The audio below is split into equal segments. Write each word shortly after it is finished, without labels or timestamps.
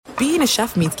being a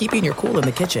chef means keeping your cool in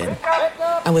the kitchen.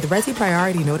 And with Resi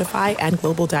Priority Notify and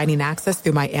Global Dining Access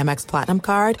through my Amex Platinum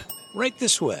card, right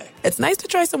this way. It's nice to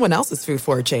try someone else's food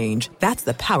for a change. That's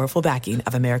the powerful backing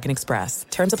of American Express.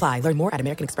 Terms apply. Learn more at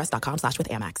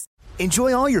americanexpress.com/withAmex.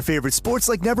 Enjoy all your favorite sports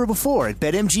like never before at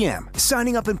BetMGM.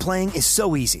 Signing up and playing is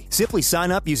so easy. Simply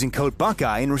sign up using code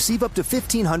Buckeye and receive up to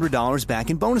 $1,500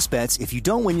 back in bonus bets if you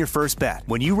don't win your first bet.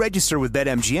 When you register with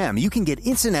BetMGM, you can get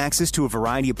instant access to a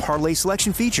variety of parlay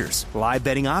selection features, live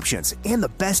betting options, and the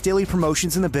best daily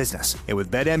promotions in the business. And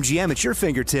with BetMGM at your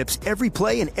fingertips, every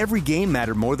play and every game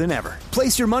matter more than ever.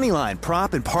 Place your moneyline,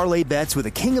 prop, and parlay bets with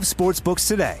the king of sportsbooks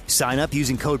today. Sign up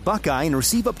using code Buckeye and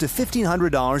receive up to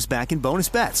 $1,500 back in bonus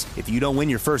bets if you don't win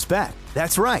your first bet.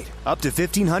 That's right, up to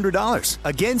 $1,500.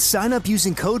 Again, sign up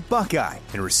using code Buckeye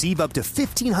and receive up to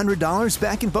 $1,500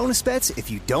 back in bonus bets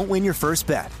if you don't win your first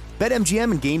bet.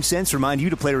 BetMGM and GameSense remind you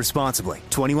to play responsibly.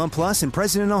 21 plus and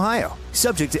present in Ohio.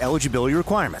 Subject to eligibility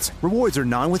requirements. Rewards are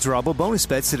non-withdrawable bonus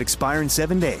bets that expire in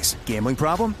 7 days. Gambling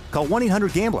problem? Call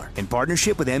 1-800-GAMBLER in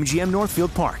partnership with MGM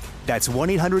Northfield Park. That's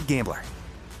 1-800-GAMBLER.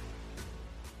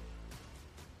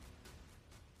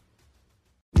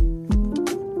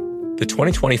 The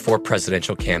 2024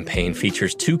 presidential campaign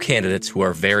features two candidates who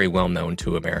are very well known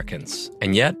to Americans.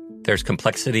 And yet, there's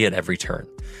complexity at every turn.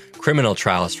 Criminal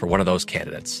trials for one of those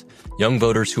candidates. Young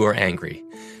voters who are angry.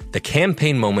 The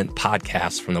Campaign Moment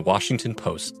podcast from the Washington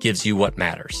Post gives you what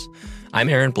matters. I'm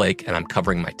Aaron Blake, and I'm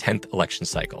covering my 10th election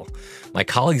cycle. My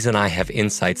colleagues and I have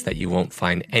insights that you won't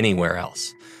find anywhere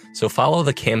else. So follow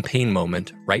The Campaign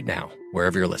Moment right now,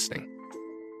 wherever you're listening.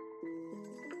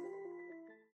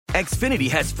 Xfinity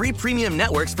has free premium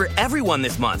networks for everyone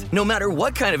this month, no matter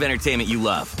what kind of entertainment you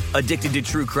love. Addicted to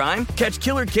true crime? Catch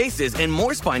killer cases and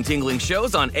more spine-tingling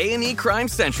shows on A&E Crime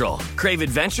Central. Crave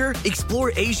adventure?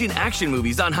 Explore Asian action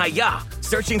movies on Hi-YAH.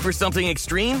 Searching for something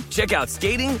extreme? Check out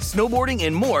skating, snowboarding,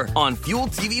 and more on Fuel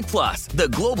TV Plus, the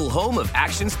global home of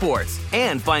action sports.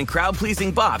 And find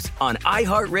crowd-pleasing bops on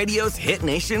iHeartRadio's Hit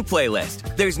Nation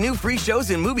playlist. There's new free shows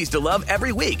and movies to love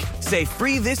every week. Say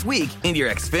free this week in your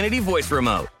Xfinity voice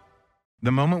remote.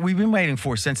 The moment we've been waiting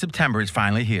for since September is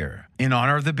finally here. In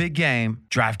honor of the big game,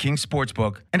 DraftKings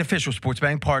Sportsbook, an official sports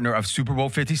betting partner of Super Bowl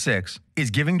 56, is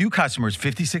giving new customers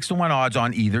 56-1 odds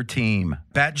on either team.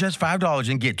 Bet just $5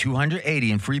 and get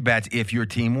 $280 in free bets if your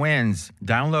team wins.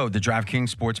 Download the DraftKings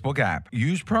Sportsbook app.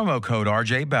 Use promo code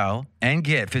RJBell and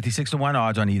get 56-1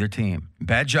 odds on either team.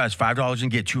 Bet just $5 and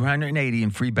get $280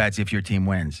 in free bets if your team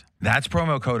wins. That's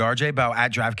promo code RJBell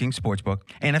at DraftKings Sportsbook,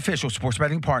 an official sports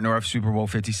betting partner of Super Bowl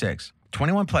 56.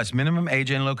 21 plus minimum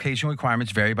age and location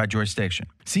requirements vary by jurisdiction.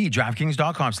 See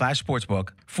DraftKings.com/sportsbook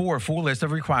for a full list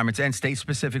of requirements and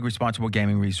state-specific responsible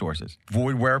gaming resources.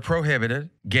 Void where prohibited.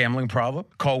 Gambling problem?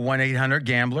 Call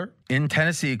 1-800-GAMBLER. In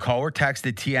Tennessee, call or text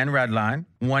the TN Red Line,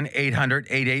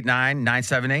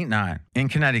 1-800-889-9789. In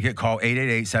Connecticut, call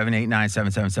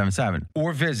 888-789-7777.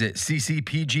 Or visit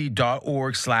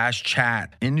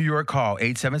ccpg.org/chat. In New York, call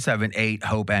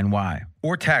 877-8-HOPE-NY.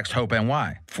 Or text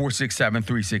HOPE-NY,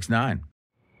 467-369.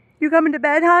 You coming to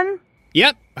bed, hon?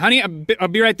 Yep, honey, I'll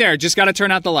be right there. Just got to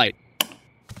turn out the light.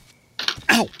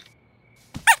 Ow!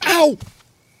 Ow!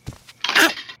 Ow!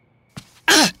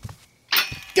 Ah!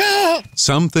 Gah!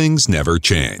 Some things never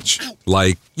change. Ow.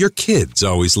 Like your kids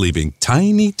always leaving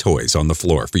tiny toys on the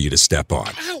floor for you to step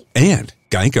on. Ow. And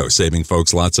Geico saving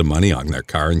folks lots of money on their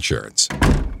car insurance.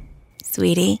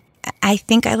 Sweetie, I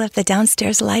think I left the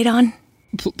downstairs light on.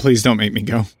 Please don't make me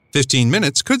go. 15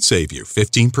 minutes could save you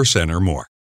 15% or more.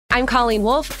 I'm Colleen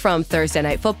Wolfe from Thursday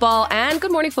Night Football and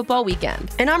Good Morning Football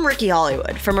Weekend. And I'm Ricky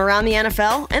Hollywood from Around the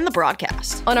NFL and The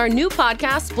Broadcast. On our new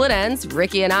podcast, Split Ends,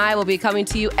 Ricky and I will be coming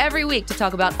to you every week to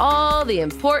talk about all the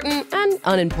important and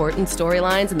unimportant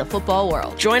storylines in the football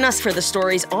world. Join us for the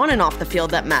stories on and off the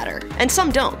field that matter. And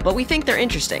some don't, but we think they're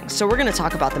interesting, so we're going to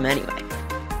talk about them anyway.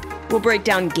 We'll break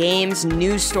down games,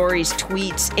 news stories,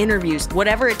 tweets, interviews,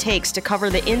 whatever it takes to cover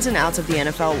the ins and outs of the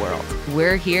NFL world.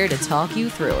 We're here to talk you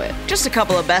through it. Just a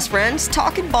couple of best friends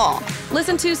talking ball.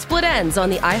 Listen to Split Ends on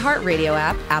the iHeartRadio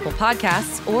app, Apple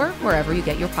Podcasts, or wherever you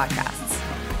get your podcasts.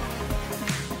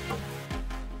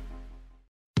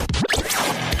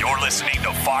 You're listening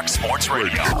to Fox Sports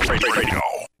Radio.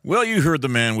 Well, you heard the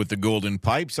man with the golden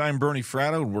pipes. I'm Bernie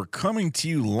Fratto, and we're coming to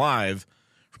you live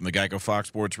from the Geico Fox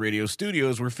Sports Radio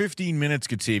studios, where 15 minutes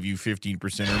could save you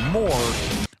 15% or more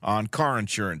on car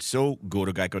insurance. So go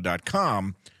to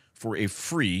geico.com for a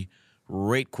free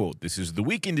rate quote. This is the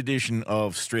weekend edition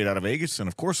of Straight Outta Vegas, and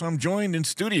of course I'm joined in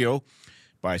studio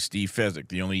by Steve Fezzik,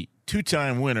 the only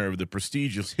two-time winner of the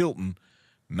prestigious Hilton,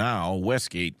 now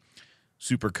Westgate,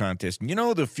 Super Contest. And you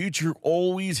know, the future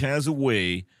always has a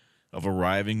way of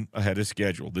arriving ahead of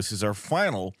schedule. This is our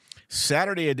final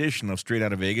Saturday edition of Straight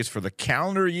Out of Vegas for the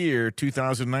calendar year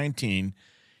 2019,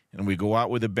 and we go out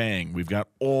with a bang. We've got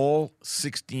all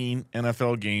 16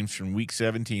 NFL games from Week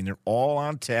 17. They're all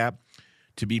on tap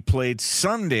to be played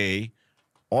Sunday.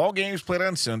 All games played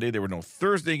on Sunday. There were no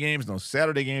Thursday games, no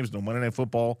Saturday games, no Monday Night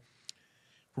Football.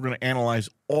 We're going to analyze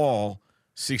all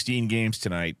 16 games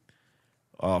tonight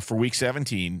for Week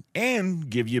 17 and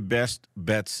give you best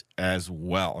bets as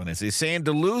well. And as they say in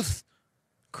Duluth,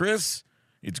 Chris,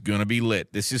 it's going to be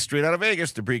lit. This is Straight Out of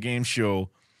Vegas, the pregame show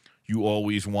you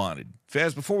always wanted.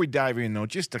 Fez, before we dive in, though,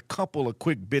 just a couple of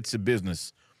quick bits of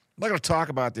business. I'm not going to talk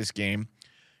about this game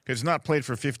because it's not played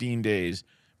for 15 days,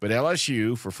 but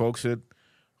LSU, for folks that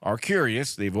are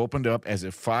curious, they've opened up as a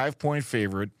 5-point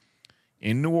favorite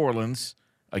in New Orleans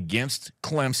against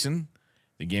Clemson.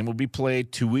 The game will be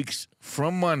played 2 weeks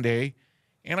from Monday,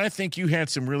 and I think you had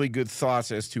some really good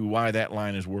thoughts as to why that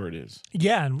line is where it is.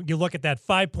 Yeah, and you look at that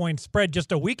 5-point spread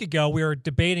just a week ago, we were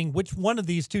debating which one of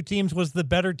these two teams was the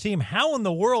better team. How in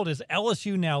the world is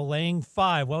LSU now laying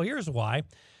 5? Well, here's why.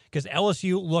 Because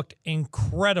LSU looked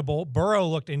incredible. Burrow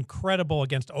looked incredible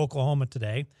against Oklahoma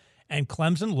today, and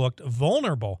Clemson looked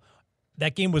vulnerable.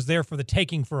 That game was there for the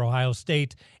taking for Ohio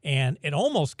State, and it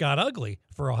almost got ugly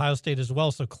for Ohio State as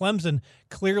well. So Clemson,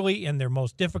 clearly in their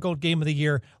most difficult game of the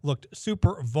year, looked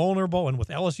super vulnerable, and with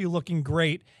LSU looking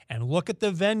great. And look at the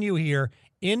venue here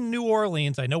in New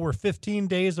Orleans. I know we're 15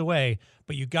 days away,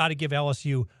 but you got to give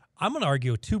LSU, I'm going to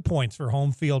argue, 2 points for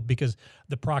home field because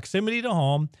the proximity to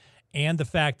home and the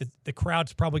fact that the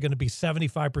crowd's probably going to be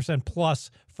 75%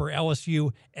 plus for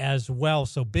LSU as well.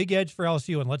 So big edge for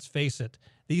LSU, and let's face it,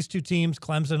 these two teams,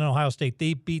 Clemson and Ohio State,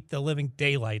 they beat the living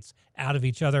daylights out of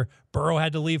each other. Burrow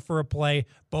had to leave for a play.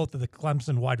 Both of the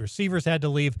Clemson wide receivers had to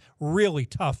leave. Really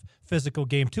tough physical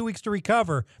game. 2 weeks to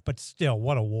recover, but still,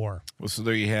 what a war. Well, so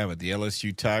there you have it. The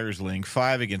LSU Tigers laying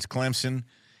 5 against Clemson.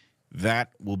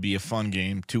 That will be a fun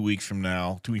game 2 weeks from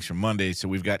now, 2 weeks from Monday, so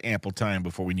we've got ample time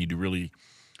before we need to really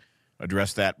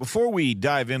address that. Before we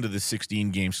dive into the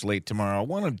 16-game slate tomorrow, I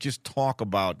want to just talk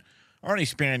about Arnie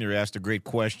Spanier asked a great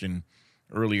question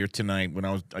earlier tonight when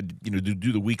I was,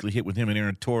 do the weekly hit with him and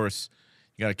Aaron Torres.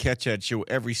 You got to catch that show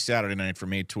every Saturday night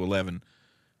from 8 to 11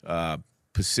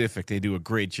 Pacific. They do a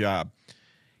great job.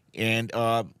 And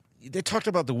they talked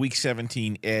about the Week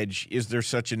 17 edge. Is there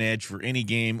such an edge for any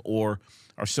game, or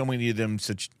are so many of them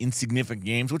such insignificant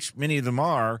games, which many of them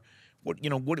are? What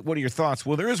are your thoughts?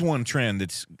 Well, there is one trend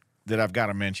that I've got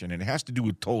to mention, and it has to do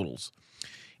with totals.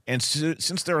 And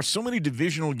since there are so many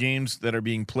divisional games that are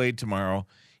being played tomorrow,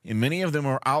 and many of them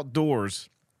are outdoors,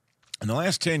 in the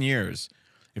last 10 years,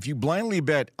 if you blindly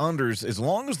bet unders, as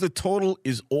long as the total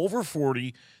is over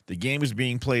 40, the game is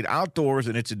being played outdoors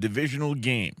and it's a divisional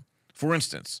game. For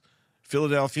instance,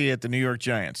 Philadelphia at the New York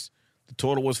Giants. The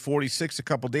total was 46 a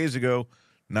couple days ago,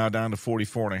 now down to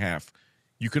 44.5.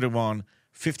 You could have won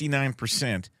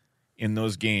 59% in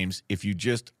those games if you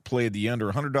just played the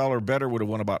under. $100 better would have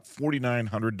won about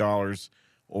 $4,900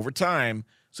 over time.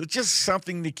 So just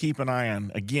something to keep an eye on.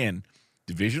 Again,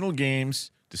 divisional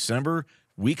games, December,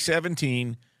 Week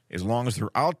 17, as long as they're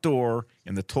outdoor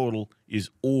and the total is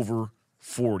over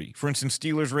 40. For instance,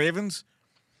 Steelers-Ravens,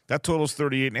 that total is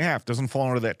 38.5. Doesn't fall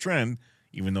under that trend,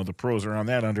 even though the pros are on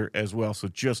that under as well. So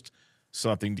just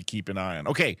something to keep an eye on.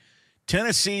 Okay,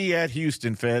 Tennessee at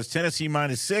Houston, Fez. Tennessee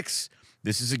 -6.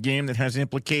 This is a game that has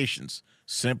implications.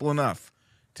 Simple enough.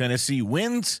 Tennessee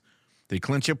wins, they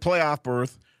clinch a playoff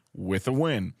berth with a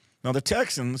win. Now, the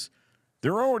Texans,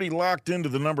 they're already locked into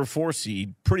the number 4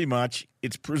 seed, pretty much.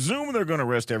 It's presumed they're going to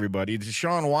rest everybody.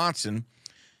 Deshaun Watson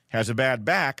has a bad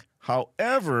back.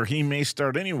 However, he may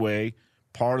start anyway.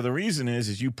 Part of the reason is,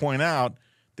 as you point out,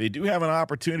 they do have an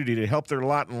opportunity to help their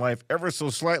lot in life ever so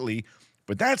slightly,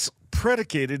 but that's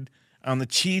predicated on the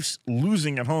Chiefs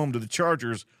losing at home to the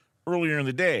Chargers earlier in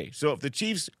the day. So if the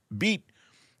Chiefs beat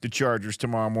the Chargers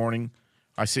tomorrow morning,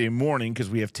 I say morning because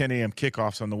we have 10 a.m.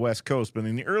 kickoffs on the West Coast, but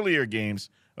in the earlier games,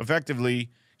 effectively,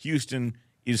 Houston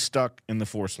is stuck in the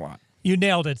 4 slot. You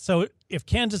nailed it. So if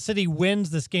Kansas City wins,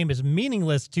 this game is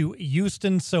meaningless to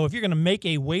Houston. So if you're going to make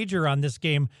a wager on this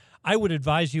game, I would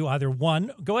advise you either,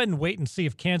 one, go ahead and wait and see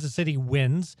if Kansas City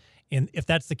wins. And if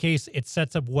that's the case, it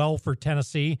sets up well for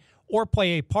Tennessee, or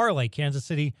play a parlay, Kansas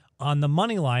City on the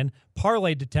money line,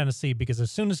 parlay to Tennessee, because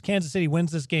as soon as Kansas City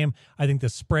wins this game, I think the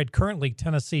spread currently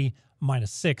Tennessee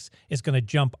 -6 is going to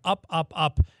jump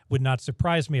up. Would not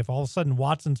surprise me if all of a sudden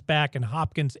Watson's back and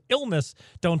Hopkins' illness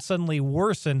don't suddenly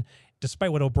worsen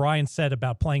despite what O'Brien said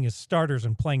about playing his starters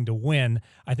and playing to win,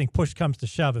 I think push comes to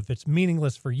shove. If it's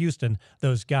meaningless for Houston,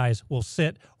 those guys will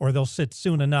sit, or they'll sit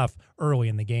soon enough early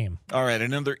in the game. All right,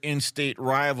 another in-state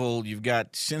rival. You've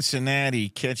got Cincinnati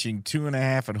catching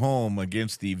 2.5 at home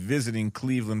against the visiting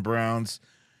Cleveland Browns.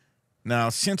 Now,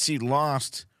 Cincy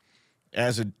lost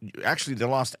they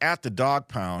lost at the Dog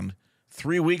Pound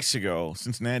 3 weeks ago.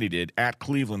 Cincinnati did at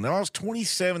Cleveland. They lost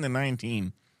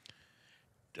 27-19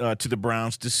 to the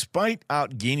Browns, despite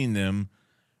outgaining them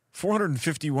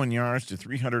 451 yards to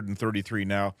 333.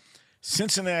 Now,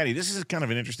 Cincinnati, this is kind of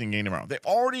an interesting game tomorrow. They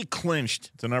already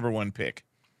clinched the number 1 pick.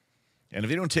 And if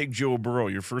they don't take Joe Burrow,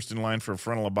 you're first in line for a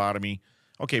frontal lobotomy.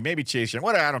 Okay, maybe Chase Young.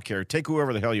 I don't care. Take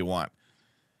whoever the hell you want.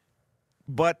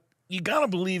 But you got to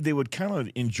believe they would kind of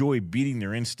enjoy beating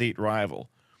their in-state rival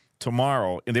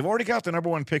tomorrow. And they've already got the number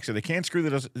 1 pick, so they can't screw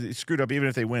it up even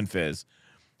if they win, Fez.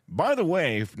 By the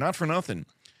way, not for nothing,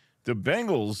 the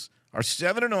Bengals are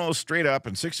 7-0 straight up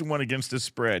and 6-1 against the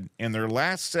spread in their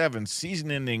last 7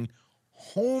 season-ending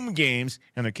home games,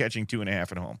 and they're catching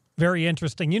 2.5 at home. Very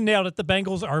interesting. You nailed it. The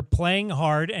Bengals are playing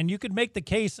hard, and you could make the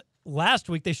case last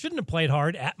week they shouldn't have played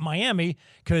hard at Miami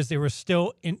because they were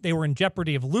in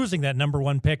jeopardy of losing that number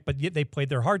 1 pick, but yet they played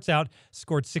their hearts out,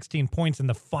 scored 16 points in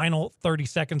the final 30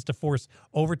 seconds to force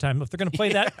overtime. If they're going to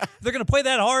play that, if they're going to play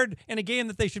that hard in a game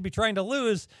that they should be trying to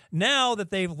lose, now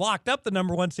that they've locked up the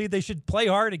number 1 seed, they should play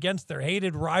hard against their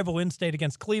hated rival in-state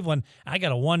against Cleveland. I got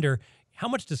to wonder, how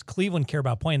much does Cleveland care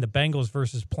about playing the Bengals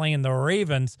versus playing the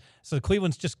Ravens? So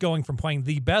Cleveland's just going from playing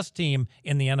the best team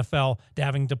in the NFL to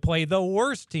having to play the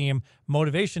worst team.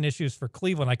 Motivation issues for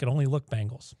Cleveland. I could only look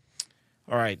Bengals.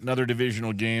 All right, another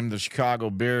divisional game. The Chicago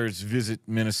Bears visit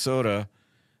Minnesota.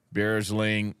 Bears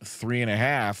laying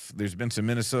 3.5. There's been some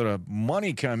Minnesota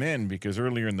money come in because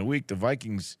earlier in the week the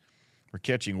Vikings were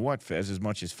catching what, Fez, as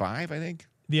much as 5, I think?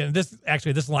 Yeah,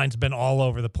 this line's been all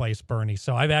over the place, Bernie.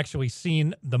 So I've actually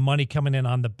seen the money coming in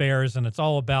on the Bears, and it's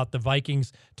all about the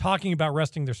Vikings talking about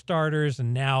resting their starters,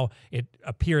 and now it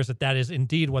appears that is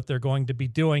indeed what they're going to be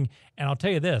doing. And I'll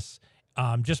tell you this,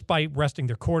 just by resting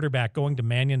their quarterback, going to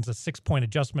Mannion's a 6-point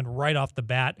adjustment right off the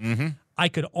bat, I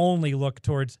could only look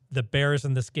towards the Bears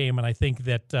in this game, and I think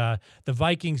that the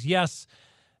Vikings, yes,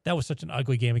 that was such an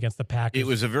ugly game against the Packers. It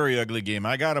was a very ugly game.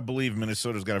 I got to believe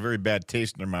Minnesota's got a very bad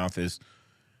taste in their mouth as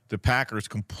the Packers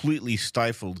completely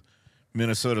stifled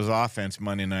Minnesota's offense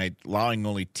Monday night, allowing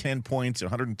only 10 points,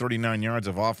 139 yards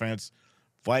of offense.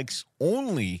 Vikes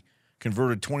only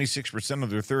converted 26% of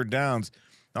their third downs.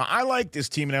 Now, I like this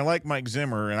team, and I like Mike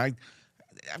Zimmer, and I've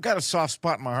got a soft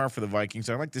spot in my heart for the Vikings.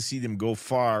 I like to see them go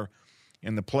far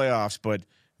in the playoffs, but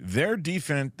their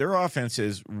offense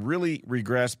has really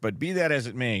regressed. But be that as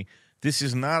it may, this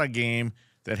is not a game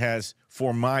that has,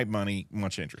 for my money,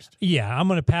 much interest. Yeah, I'm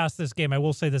going to pass this game. I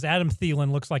will say this. Adam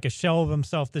Thielen looks like a shell of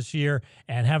himself this year,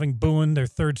 and having Boone, their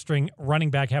third-string running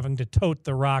back, having to tote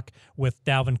the rock with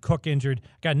Dalvin Cook injured.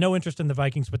 Got no interest in the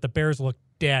Vikings, but the Bears look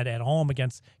dead at home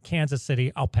against Kansas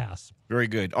City. I'll pass. Very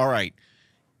good. All right.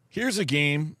 Here's a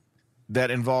game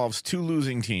that involves 2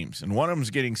 losing teams, and one of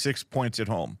them's getting 6 points at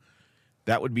home.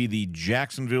 That would be the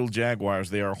Jacksonville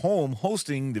Jaguars. They are home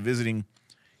hosting the visiting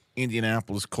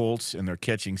Indianapolis Colts, and they're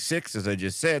catching 6. As I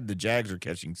just said, the Jags are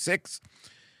catching 6.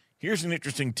 Here's an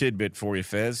interesting tidbit for you,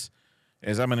 Fez,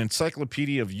 as I'm an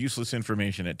encyclopedia of useless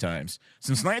information at times.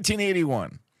 Since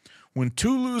 1981, when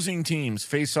 2 losing teams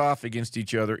face off against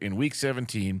each other in Week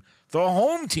 17, the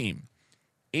home team,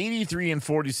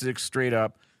 83-46 straight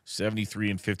up,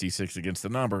 73-56 against the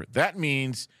number. That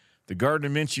means the Gardner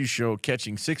Minshew show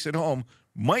catching 6 at home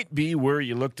might be where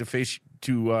you look to face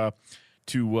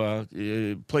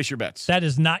place your bets. That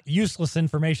is not useless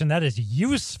information. That is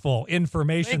useful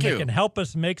information that can help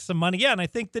us make some money. Yeah, and I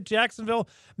think that Jacksonville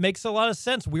makes a lot of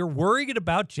sense. We're worried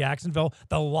about Jacksonville,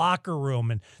 the locker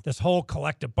room, and this whole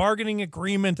collective bargaining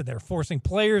agreement, and they're forcing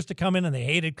players to come in, and they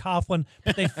hated Coughlin,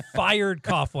 but they fired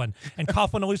Coughlin. And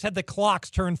Coughlin always had the clocks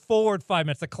turned forward 5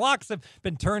 minutes. The clocks have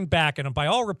been turned back, and by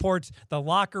all reports, the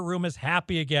locker room is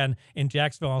happy again in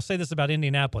Jacksonville. I'll say this about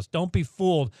Indianapolis. Don't be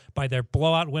fooled by their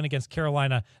blowout win against Carolina.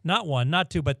 Not 1,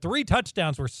 not 2, but 3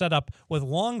 touchdowns were set up with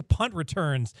long punt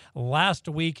returns last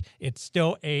week. It's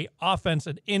still a offense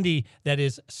in Indy that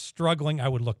is struggling. I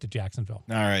would look to Jacksonville.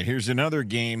 All right, here's another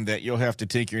game that you'll have to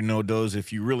take your no-dos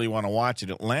if you really want to watch it.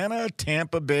 Atlanta,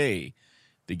 Tampa Bay.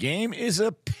 The game is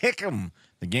a pick'em.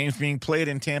 The game's being played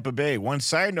in Tampa Bay. One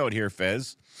side note here,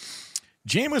 Fez.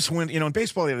 Jameis went, in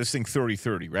baseball they have this thing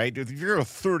 30-30, right? If you're a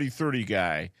 30-30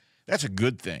 guy, that's a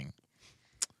good thing.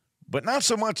 But not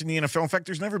so much in the NFL. In fact,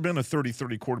 there's never been a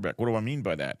 30-30 quarterback. What do I mean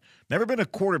by that? Never been a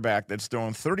quarterback that's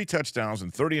thrown 30 touchdowns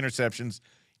and 30 interceptions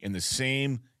in the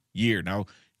same year. Now,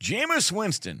 Jameis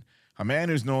Winston, a man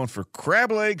who's known for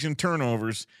crab legs and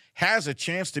turnovers, has a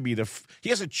chance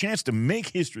to make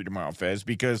history tomorrow, Fez,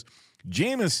 because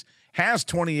Jameis has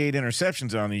 28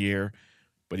 interceptions on the year,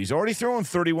 but he's already thrown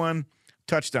 31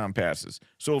 touchdown passes.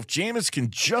 So if Jameis can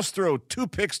just throw 2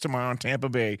 picks tomorrow in Tampa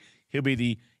Bay, he'll be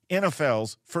the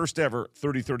NFL's first ever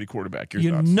 30-30 quarterback.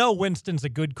 Your thoughts? know Winston's a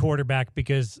good quarterback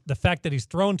because the fact that he's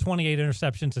thrown 28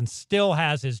 interceptions and still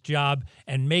has his job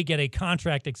and may get a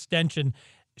contract extension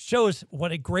shows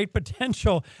what a great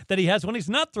potential that he has when he's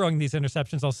not throwing these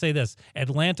interceptions. I'll say this.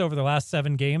 Atlanta over the last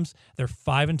 7 games, they're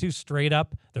 5-2 straight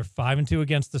up. They're 5-2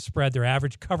 against the spread. Their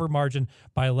average cover margin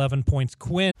by 11 points.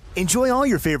 Quinn. Enjoy all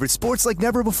your favorite sports like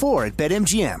never before at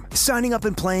BetMGM. Signing up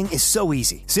and playing is so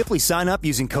easy. Simply sign up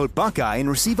using code Buckeye and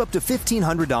receive up to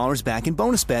 $1,500 back in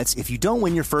bonus bets if you don't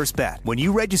win your first bet. When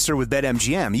you register with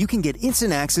BetMGM, you can get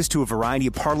instant access to a variety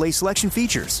of parlay selection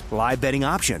features, live betting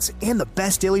options, and the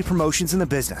best daily promotions in the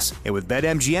business. And with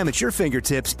BetMGM at your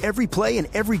fingertips, every play and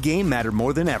every game matter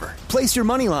more than ever. Place your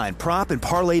moneyline, prop, and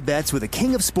parlay bets with the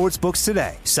king of sportsbooks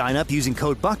today. Sign up using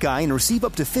code Buckeye and receive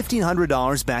up to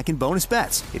 $1,500 back in bonus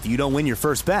bets if you don't win your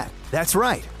first bet. That's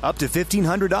right, up to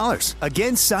 $1,500.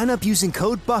 Again, sign up using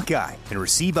code Buckeye and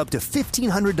receive up to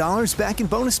 $1,500 back in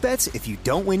bonus bets if you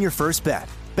don't win your first bet.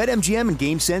 BetMGM and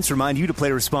GameSense remind you to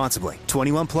play responsibly.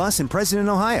 21 plus and present in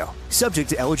Ohio. Subject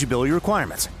to eligibility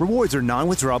requirements. Rewards are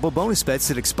non-withdrawable bonus bets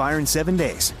that expire in 7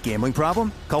 days. Gambling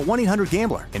problem? Call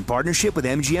 1-800-GAMBLER in partnership with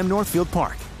MGM Northfield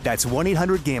Park. That's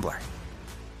 1-800-GAMBLER.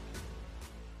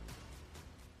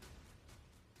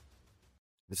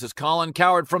 This is Colin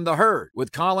Cowherd from The Herd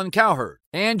with Colin Cowherd.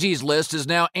 Angie's List is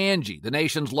now Angie, the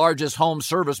nation's largest home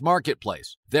service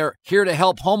marketplace. They're here to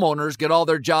help homeowners get all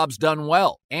their jobs done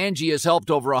well. Angie has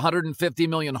helped over 150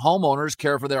 million homeowners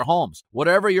care for their homes.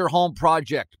 Whatever your home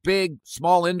project, big,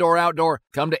 small, indoor, outdoor,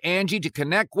 come to Angie to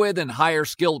connect with and hire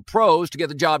skilled pros to get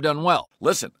the job done well.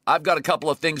 Listen, I've got a couple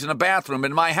of things in a bathroom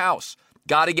in my house.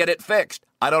 Got to get it fixed.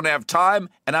 I don't have time,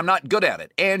 and I'm not good at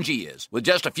it. Angie is. With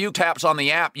just a few taps on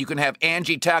the app, you can have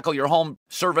Angie tackle your home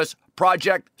service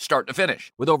project start to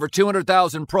finish. With over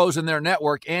 200,000 pros in their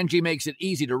network, Angie makes it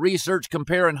easy to research,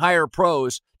 compare, and hire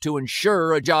pros to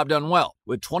ensure a job done well.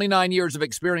 With 29 years of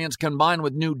experience combined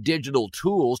with new digital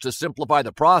tools to simplify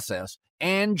the process,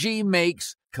 Angie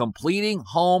makes completing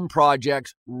home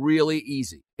projects really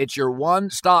easy. It's your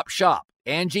one-stop shop.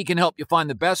 Angie can help you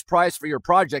find the best price for your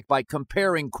project by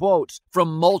comparing quotes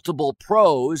from multiple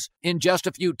pros in just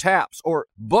a few taps, or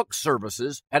book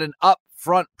services at an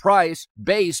upfront price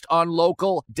based on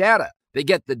local data. They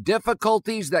get the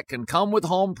difficulties that can come with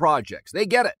home projects. They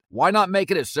get it. Why not make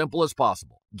it as simple as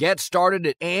possible? Get started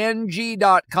at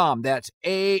Angie.com. That's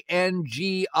ANGI.com,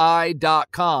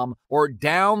 or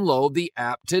download the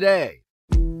app today.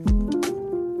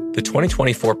 The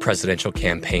 2024 presidential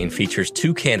campaign features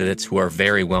 2 candidates who are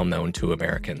very well known to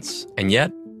Americans. And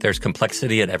yet, there's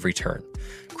complexity at every turn.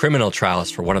 Criminal trials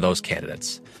for one of those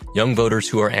candidates. Young voters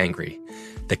who are angry.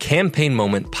 The Campaign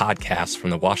Moment podcast from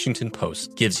the Washington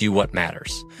Post gives you what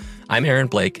matters. I'm Aaron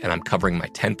Blake, and I'm covering my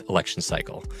 10th election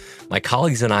cycle. My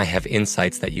colleagues and I have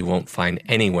insights that you won't find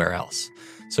anywhere else.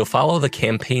 So follow the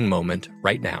Campaign Moment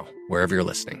right now, wherever you're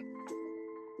listening.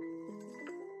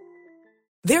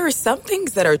 There are some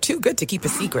things that are too good to keep a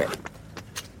secret.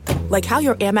 Like how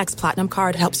your Amex Platinum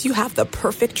card helps you have the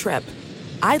perfect trip.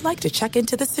 I'd like to check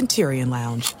into the Centurion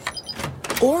Lounge.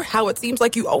 Or how it seems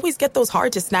like you always get those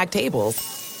hard-to-snag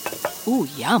tables. Ooh,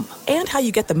 yum. And how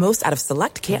you get the most out of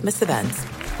select can't-miss events.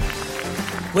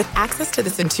 With access to the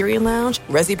Centurion Lounge,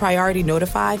 Resi Priority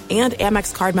Notified, and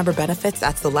Amex card member benefits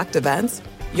at select events,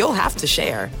 you'll have to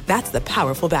share. That's the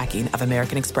powerful backing of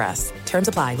American Express. Terms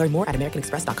apply. Learn more at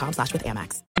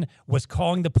americanexpress.com/withAmex. Was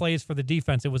calling the plays for the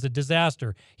defense. It was a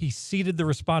disaster. He ceded the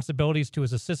responsibilities to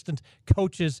his assistant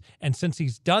coaches, and since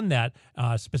he's done that,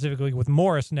 specifically with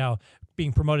Morris now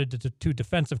being promoted to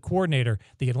defensive coordinator,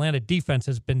 the Atlanta defense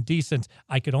has been decent.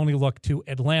 I could only look to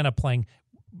Atlanta playing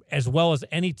as well as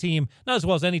any team, not as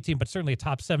well as any team, but certainly a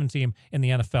top 7 team in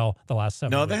the NFL the last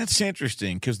 7 No, weeks. that's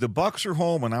interesting because the Bucs are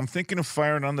home, and I'm thinking of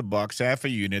firing on the Bucs, half a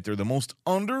unit. They're the most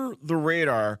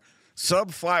under-the-radar,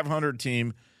 sub-500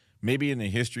 team maybe in the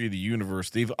history of the universe.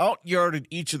 They've out-yarded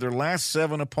each of their last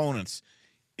 7 opponents.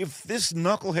 If this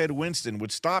knucklehead Winston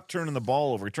would stop turning the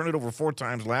ball over, he turned it over 4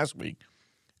 times last week,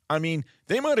 I mean,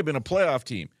 they might have been a playoff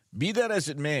team. Be that as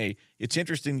it may, it's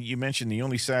interesting that you mentioned the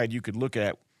only side you could look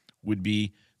at would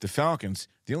be the Falcons.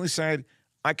 The only side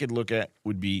I could look at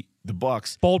would be the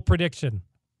Bucs. Bold prediction.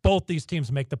 Both these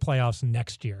teams make the playoffs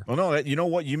next year. Oh, no, you know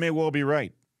what? You may well be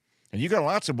right. And you got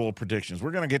lots of bold predictions.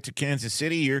 We're going to get to Kansas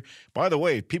City here. By the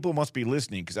way, people must be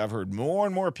listening because I've heard more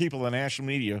and more people in national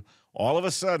media all of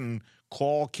a sudden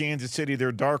call Kansas City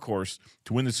their dark horse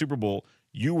to win the Super Bowl.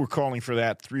 You were calling for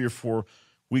that 3 or 4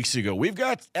 weeks ago. We've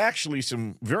got actually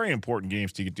some very important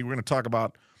games to get to. We're going to talk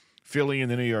about Philly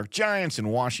and the New York Giants and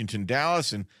Washington,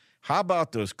 Dallas. And how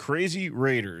about those crazy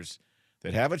Raiders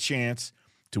that have a chance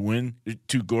to win,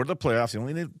 to go to the playoffs? They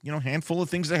only need, handful of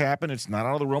things to happen. It's not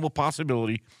out of the realm of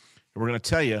possibility. And we're going to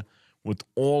tell you what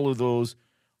all of those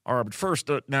are. But first,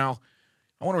 now,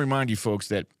 I want to remind you folks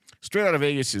that Straight Out of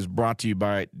Vegas is brought to you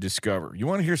by Discover. You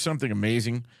want to hear something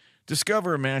amazing?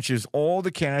 Discover matches all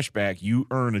the cash back you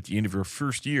earn at the end of your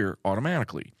first year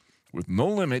automatically, with no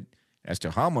limit as to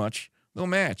how much they'll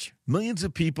match. Millions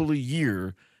of people a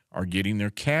year are getting their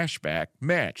cash back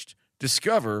matched.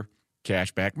 Discover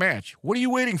Cashback Match. What are you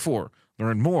waiting for?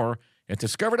 Learn more at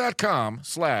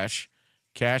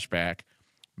discover.com/cashback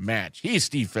match. He's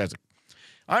Steve Fezzik.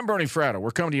 I'm Bernie Fratto.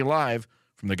 We're coming to you live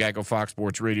from the Geico Fox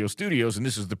Sports Radio studios, and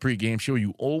this is the pregame show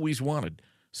you always wanted.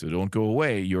 So don't go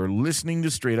away. You're listening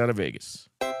to Straight Out of Vegas.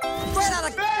 Straight Out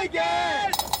of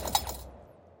Vegas!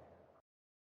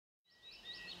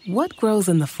 What grows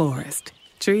in the forest?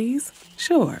 Trees?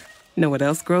 Sure. Know what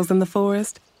else grows in the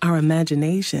forest? Our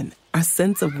imagination, our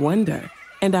sense of wonder,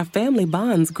 and our family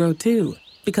bonds grow too.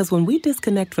 Because when we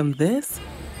disconnect from this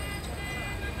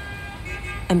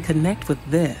and connect with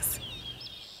this,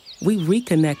 we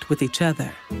reconnect with each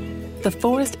other. The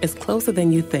forest is closer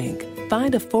than you think.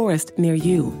 Find a forest near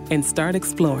you and start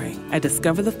exploring at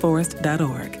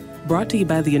discovertheforest.org. Brought to you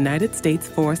by the United States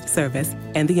Forest Service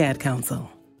and the Ad Council.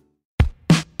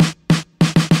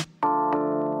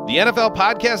 The NFL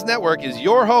Podcast Network is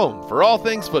your home for all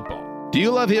things football. Do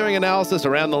you love hearing analysis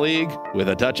around the league with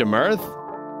a touch of mirth?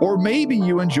 Or maybe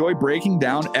you enjoy breaking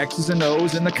down X's and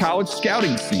O's in the college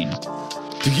scouting scene.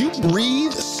 Do you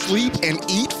breathe, sleep, and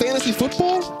eat fantasy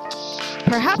football?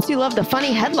 Perhaps you love the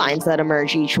funny headlines that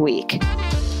emerge each week.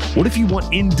 What if you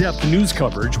want in-depth news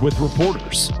coverage with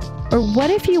reporters? Or what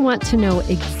if you want to know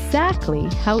exactly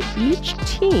how each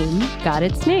team got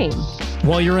its name?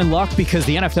 Well, you're in luck because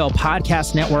the NFL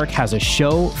Podcast Network has a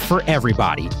show for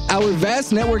everybody. Our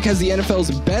vast network has the NFL's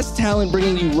best talent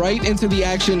bringing you right into the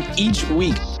action each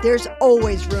week. There's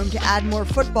always room to add more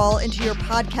football into your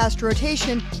podcast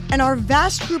rotation, and our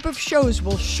vast group of shows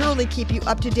will surely keep you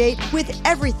up to date with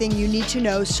everything you need to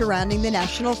know surrounding the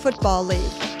National Football League.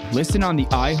 Listen on the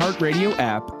iHeartRadio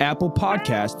app, Apple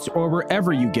Podcasts, or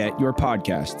wherever you get your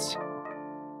podcasts.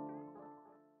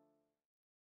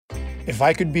 If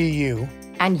I could be you,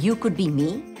 and you could be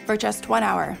me, for just 1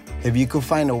 hour. If you could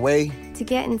find a way to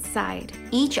get inside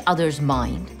each other's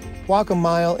mind. Walk a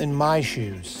mile in my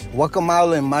shoes. Walk a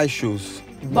mile in my shoes.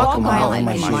 Walk a mile in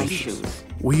my shoes.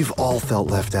 We've all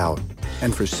felt left out.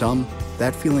 And for some,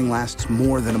 that feeling lasts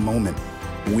more than a moment.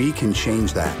 We can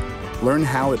change that. Learn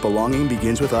how at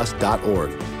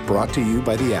belongingbeginswithus.org. Brought to you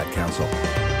by the Ad Council.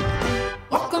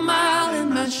 Walk a mile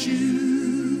in my shoes.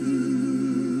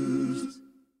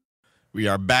 We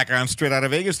are back on Straight Out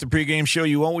of Vegas, the pregame show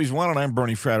you always wanted. I'm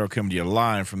Bernie Fratto, coming to you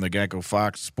live from the Geico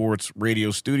Fox Sports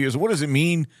Radio studios. What does it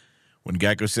mean when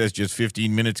Geico says just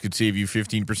 15 minutes could save you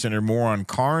 15% or more on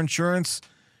car insurance?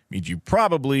 It means you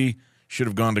probably should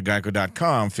have gone to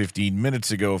geico.com 15 minutes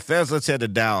ago. Fez, let's head to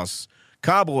Dallas.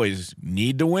 Cowboys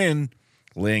need to win,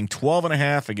 laying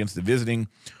 12.5 against the visiting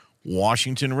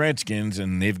Washington Redskins,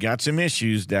 and they've got some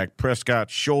issues. Dak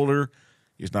Prescott's shoulder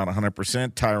is not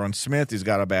 100%. Tyron Smith, he's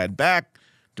got a bad back.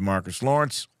 DeMarcus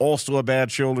Lawrence, also a bad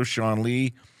shoulder. Sean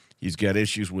Lee, he's got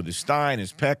issues with his thigh and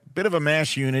his pec. Bit of a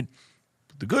mash unit.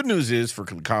 But the good news is for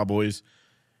the Cowboys,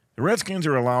 the Redskins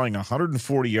are allowing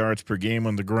 140 yards per game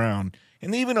on the ground,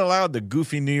 and they even allowed the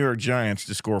goofy New York Giants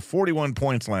to score 41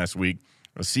 points last week,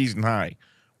 a season high.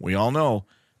 We all know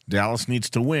Dallas needs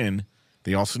to win.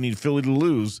 They also need Philly to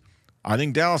lose. I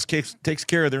think Dallas takes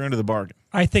care of their end of the bargain.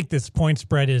 I think this point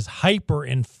spread is hyper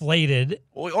inflated.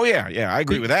 Oh yeah, I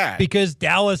agree with that. Because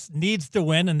Dallas needs to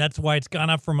win, and that's why it's gone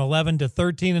up from 11 to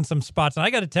 13 in some spots. And I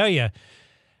got to tell you,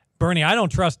 Bernie, I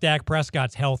don't trust Dak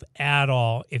Prescott's health at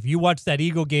all. If you watch that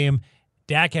Eagle game,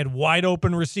 Dak had wide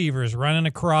open receivers running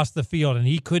across the field, and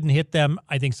he couldn't hit them.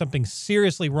 I think something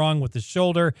seriously wrong with his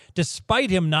shoulder, despite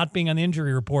him not being on the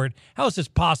injury report. How is this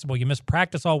possible? You miss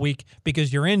practice all week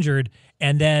because you're injured,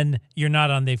 and then you're not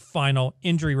on the final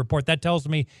injury report. That tells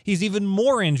me he's even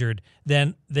more injured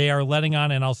than they are letting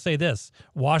on. And I'll say this,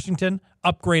 Washington,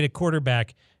 upgraded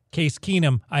quarterback. Case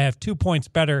Keenum, I have 2 points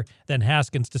better than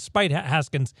Haskins, despite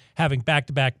Haskins having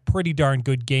back-to-back pretty darn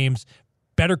good games.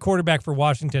 Better quarterback for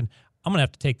Washington. I'm going to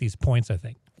have to take these points, I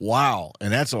think. Wow.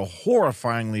 And that's a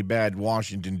horrifyingly bad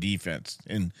Washington defense.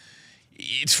 And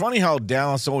It's funny how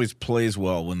Dallas always plays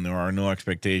well when there are no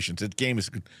expectations. That game is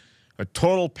a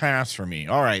total pass for me.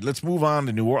 All right, let's move on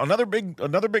to New Orleans.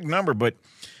 Another big number, but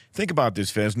think about this,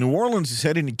 Fez. New Orleans is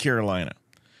heading to Carolina,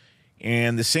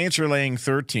 and the Saints are laying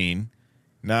 13.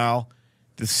 Now,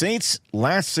 the Saints'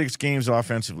 last 6 games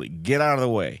offensively, get out of the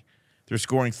way. They're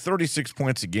scoring 36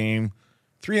 points a game,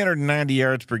 390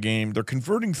 yards per game. They're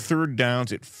converting third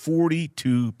downs at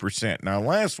 42%. Now,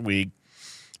 last week,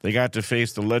 they got to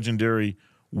face the legendary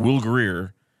Will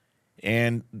Grier,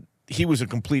 and he was a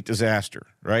complete disaster,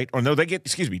 right? Or no,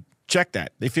 check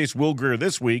that. They faced Will Grier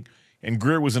this week, and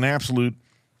Grier was an absolute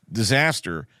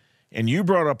disaster. And you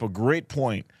brought up a great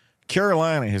point.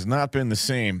 Carolina has not been the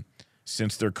same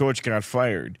since their coach got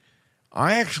fired.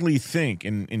 I actually think,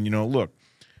 and look,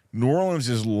 New Orleans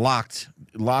is locked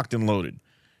and loaded.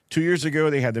 2 years ago,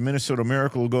 they had the Minnesota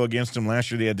Miracle go against them.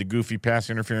 Last year, they had the goofy pass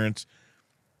interference.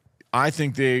 I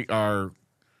think they are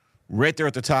right there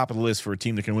at the top of the list for a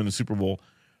team that can win the Super Bowl.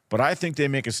 But I think they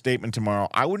make a statement tomorrow.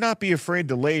 I would not be afraid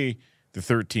to lay the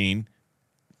 13,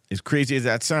 as crazy as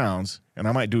that sounds, and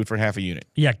I might do it for half a unit.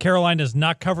 Yeah, Carolina has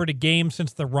not covered a game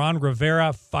since the Ron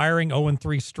Rivera firing,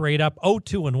 0-3 straight up,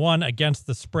 0-2-1 against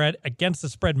the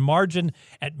spread margin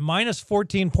at minus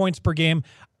 14 points per game.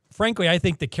 Frankly, I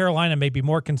think that Carolina may be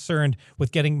more concerned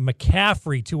with getting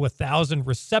McCaffrey to 1,000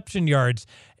 reception yards,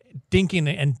 dinking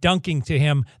and dunking to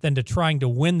him, than to trying to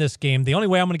win this game. The only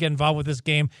way I'm going to get involved with this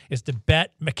game is to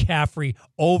bet McCaffrey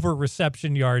over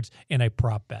reception yards in a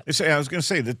prop bet. I was going to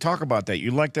say, talk about that.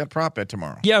 You like that prop bet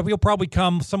tomorrow? Yeah, we'll probably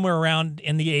come somewhere around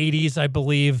in the 80s, I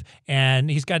believe, and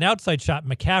he's got an outside shot,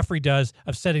 McCaffrey does,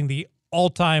 of setting the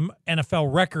all-time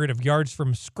NFL record of yards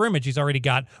from scrimmage. He's already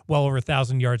got well over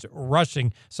 1,000 yards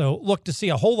rushing. So look to see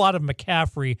a whole lot of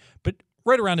McCaffrey, but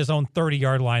right around his own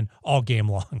 30-yard line all game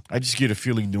long. I just get a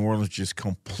feeling New Orleans just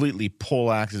completely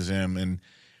poleaxes him, and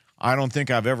I don't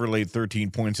think I've ever laid 13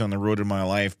 points on the road in my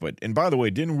life. And by the way,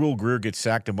 didn't Will Grier get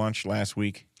sacked a bunch last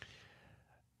week?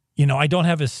 I don't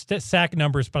have his sack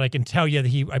numbers, but I can tell you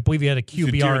that I believe he had a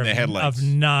QBR of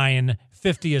 9.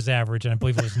 50 is average, and I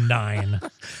believe it was 9.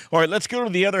 All right, let's go to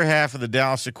the other half of the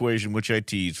Dallas equation, which I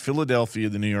teased. Philadelphia,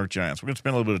 the New York Giants. We're going to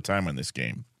spend a little bit of time on this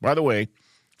game. By the way,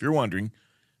 if you're wondering,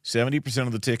 70%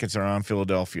 of the tickets are on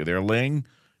Philadelphia. They're laying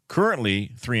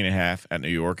currently 3.5 at New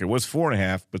York. It was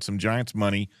 4.5, but some Giants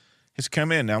money has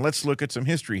come in. Now let's look at some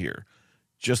history here.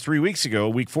 Just 3 weeks ago,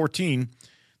 week 14,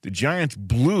 the Giants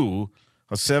blew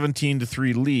a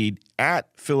 17-3 lead at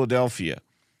Philadelphia.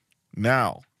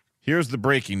 Now, here's the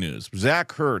breaking news. Zach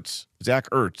Ertz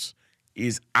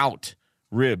is out.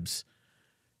 Ribs.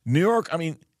 New York,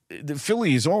 the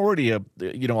Philly is already a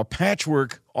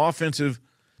patchwork offensive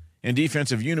and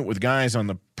defensive unit with guys on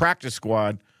the practice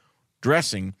squad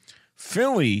dressing.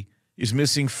 Philly is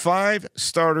missing 5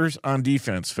 starters on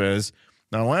defense, Fez.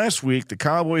 Now, last week, the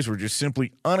Cowboys were just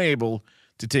simply unable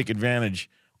to take advantage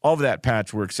of that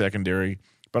patchwork secondary,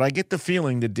 but I get the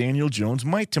feeling that Daniel Jones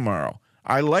might tomorrow.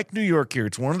 I like New York here.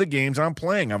 It's one of the games I'm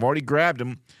playing. I've already grabbed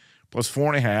them, plus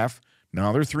 4.5.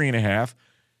 Now they're 3.5.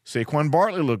 Saquon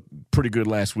Barkley looked pretty good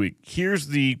last week. Here's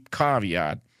the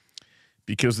caveat,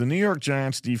 because the New York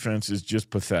Giants defense is just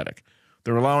pathetic.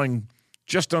 They're allowing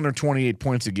just under 28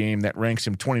 points a game. That ranks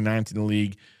him 29th in the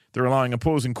league. They're allowing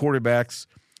opposing quarterbacks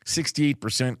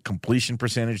 68% completion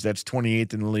percentage. That's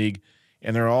 28th in the league.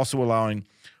 And they're also allowing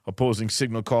opposing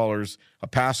signal callers a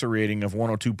passer rating of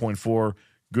 102.4,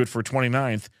 good for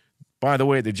 29th. By the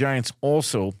way, the Giants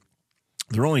also,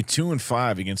 they're only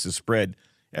 2-5 against the spread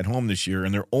at home this year,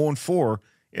 and they're 0-4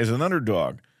 as an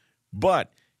underdog.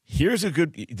 But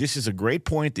this is a great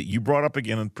point that you brought up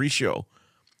again on pre-show.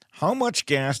 How much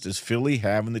gas does Philly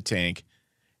have in the tank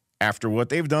after what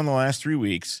they've done the last 3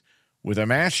 weeks with a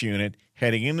mash unit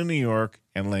heading into New York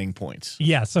and laying points?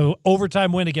 Yeah, so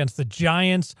overtime win against the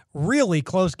Giants, really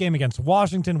close game against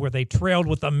Washington where they trailed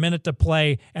with a minute to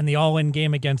play, and the all-in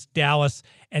game against Dallas.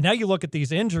 And now you look at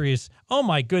these injuries, oh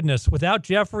my goodness, without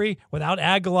Jeffrey, without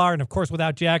Aguilar, and of course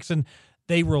without Jackson,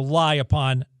 they rely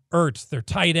upon Ertz, their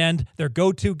tight end, their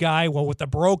go-to guy. Well, with the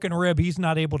broken rib, he's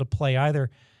not able to play either.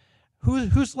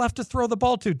 Who's left to throw the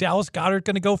ball to? Dallas Goedert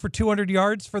going to go for 200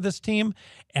 yards for this team?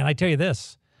 And I tell you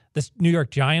this New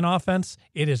York Giant offense,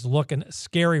 it is looking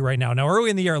scary right now. Now, early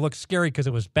in the year, it looked scary because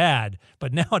it was bad,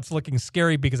 but now it's looking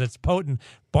scary because it's potent.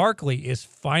 Barkley is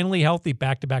finally healthy,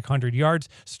 back-to-back 100 yards.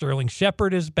 Sterling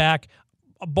Shepard is back.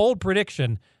 A bold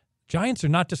prediction, Giants are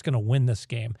not just going to win this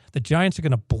game. The Giants are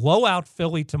going to blow out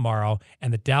Philly tomorrow,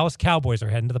 and the Dallas Cowboys are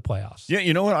heading to the playoffs. Yeah,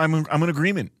 you know what? I'm in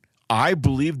agreement. I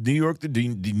believe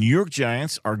the New York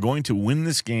Giants are going to win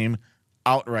this game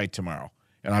outright tomorrow.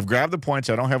 And I've grabbed the points.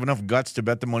 I don't have enough guts to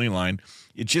bet the money line.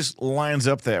 It just lines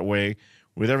up that way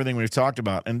with everything we've talked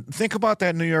about. And think about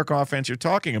that New York offense you're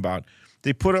talking about.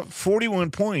 They put up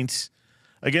 41 points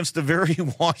against the very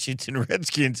Washington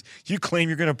Redskins you claim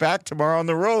you're going to back tomorrow on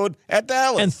the road at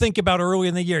Dallas. And think about early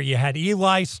in the year. You had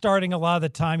Eli starting a lot of the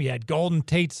time. You had Golden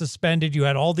Tate suspended. You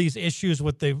had all these issues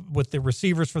with the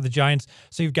receivers for the Giants.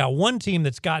 So you've got one team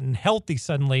that's gotten healthy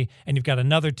suddenly, and you've got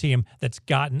another team that's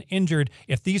gotten injured.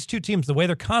 If these two teams, the way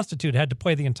they're constituted, had to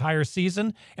play the entire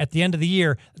season, at the end of the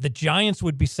year, the Giants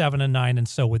would be 7-9, and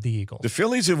so would the Eagles. The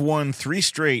Phillies have won 3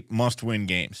 straight must-win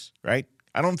games, right?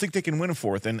 I don't think they can win a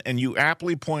fourth. And you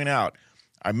aptly point out,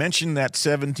 I mentioned that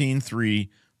 17-3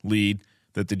 lead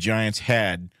that the Giants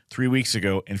had 3 weeks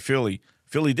ago in Philly.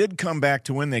 Philly did come back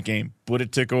to win that game, but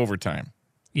it took overtime.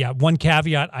 Yeah, one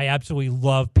caveat, I absolutely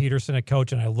love Peterson at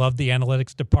coach, and I love the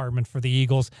analytics department for the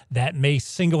Eagles. That may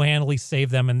single-handedly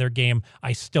save them in their game.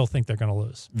 I still think they're going to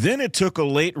lose. Then it took a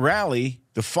late rally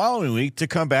the following week to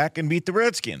come back and beat the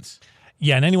Redskins.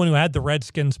 Yeah, and anyone who had the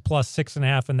Redskins plus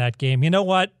 6.5 in that game, you know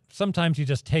what? Sometimes you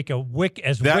just take a wicked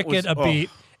a beat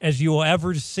as you will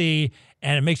ever see,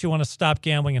 and it makes you want to stop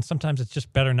gambling, and sometimes it's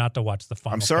just better not to watch the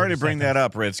final. I'm sorry to bring that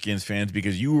up, Redskins fans,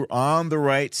 because you were on the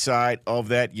right side of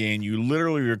that game. You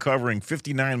literally were covering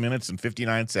 59 minutes and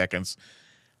 59 seconds.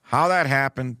 How that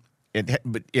happened,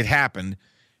 it happened.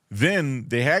 Then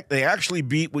they actually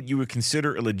beat what you would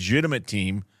consider a legitimate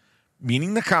team,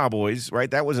 meaning the Cowboys, right?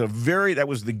 That was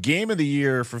the game of the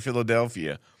year for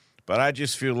Philadelphia. But I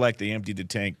just feel like they emptied the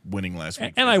tank winning last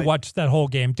week. And I watched that whole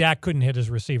game. Dak couldn't hit his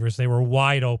receivers. They were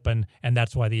wide open, and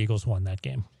that's why the Eagles won that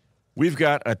game. We've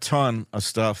got a ton of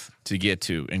stuff to get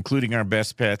to, including our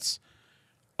best bets.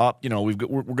 We're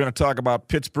going to talk about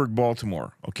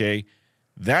Pittsburgh-Baltimore, okay?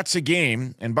 That's a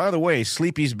game. And by the way,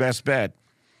 Sleepy's best bet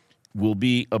will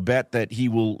be a bet that he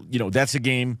will, that's a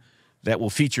game that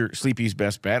will feature Sleepy's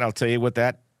best bet. I'll tell you what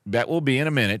that bet will be in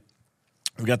a minute.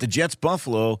 We've got the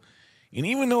Jets-Buffalo. And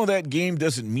even though that game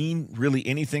doesn't mean really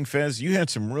anything, Fez, you had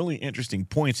some really interesting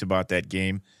points about that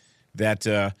game that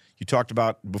you talked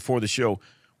about before the show.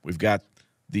 We've got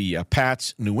the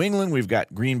Pats, New England. We've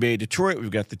got Green Bay, Detroit. We've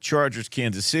got the Chargers,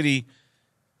 Kansas City,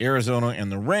 Arizona,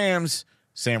 and the Rams,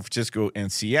 San Francisco,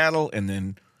 and Seattle. And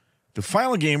then the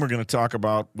final game we're going to talk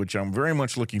about, which I'm very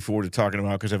much looking forward to talking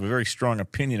about because I have a very strong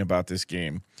opinion about this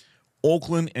game,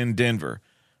 Oakland and Denver.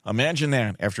 Imagine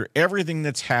that. After everything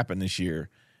that's happened this year,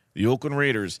 the Oakland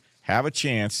Raiders have a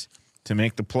chance to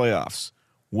make the playoffs.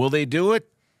 Will they do it?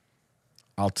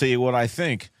 I'll tell you what I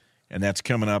think, and that's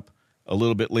coming up a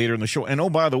little bit later in the show. And, oh,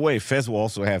 by the way, Fez will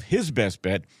also have his best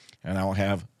bet, and I'll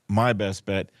have my best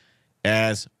bet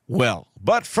as well.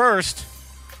 But first,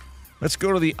 let's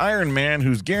go to the Iron Man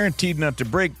who's guaranteed not to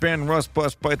break, bend, rust,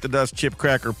 bust, bite the dust, chip,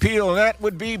 cracker, peel. And that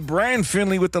would be Brian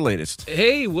Finley with the latest.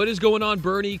 Hey, what is going on,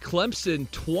 Bernie? Clemson,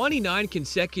 29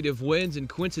 consecutive wins, and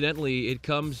coincidentally, it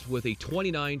comes with a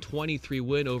 29-23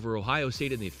 win over Ohio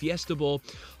State in the Fiesta Bowl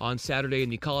on Saturday in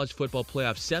the college football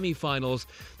playoff semifinals.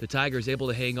 The Tigers able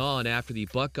to hang on after the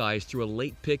Buckeyes threw a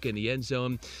late pick in the end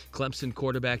zone. Clemson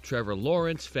quarterback Trevor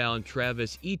Lawrence found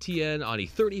Travis Etienne on a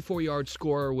 34-yard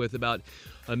score with about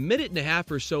a minute and a half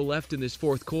or so left in this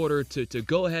fourth quarter to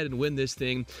go ahead and win this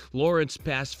thing. Lawrence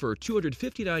passed for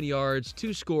 259 yards,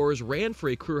 2 scores, ran for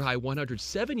a career-high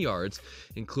 107 yards,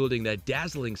 including that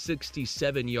dazzling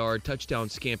 67-yard touchdown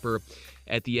scamper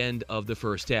at the end of the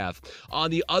first half.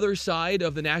 On the other side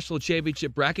of the national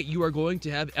championship bracket, you are going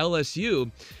to have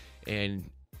LSU, and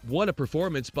what a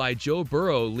performance by Joe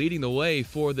Burrow leading the way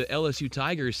for the LSU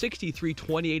Tigers,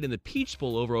 63-28 in the Peach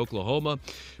Bowl over Oklahoma.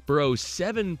 Burrow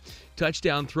 7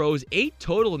 touchdown throws, 8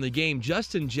 total in the game.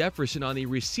 Justin Jefferson on the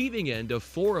receiving end of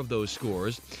 4 of those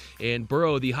scores. And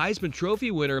Burrow, the Heisman Trophy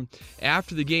winner,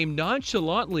 after the game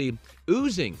nonchalantly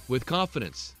oozing with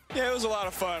confidence. Yeah, it was a lot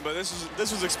of fun, but this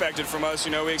was expected from us.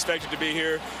 We expected to be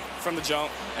here from the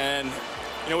jump, and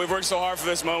we've worked so hard for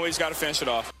this moment. We just got to finish it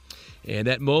off. And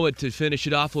that moment to finish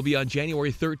it off will be on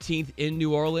January 13th in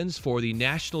New Orleans for the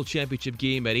national championship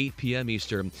game at 8 p.m.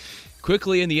 Eastern.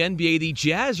 Quickly in the NBA, the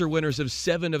Jazz are winners of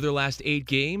 7 of their last 8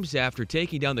 games after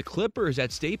taking down the Clippers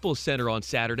at Staples Center on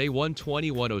Saturday,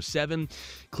 120-107.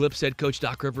 Clips head coach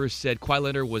Doc Rivers said Kawhi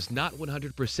Leonard was not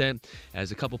 100%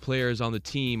 as a couple players on the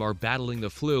team are battling the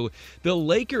flu. The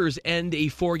Lakers end a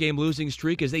 4-game losing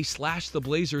streak as they slash the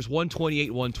Blazers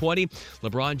 128-120.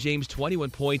 LeBron James, 21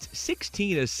 points,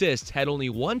 16 assists, had only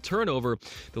 1 turnover.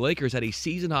 The Lakers had a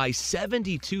season-high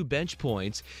 72 bench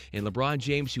points, and LeBron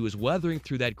James, who was weathering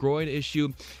through that groin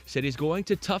issue, said he's going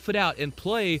to tough it out and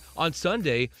play on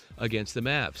Sunday against the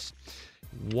Mavs.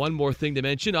 One more thing to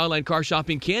mention, online car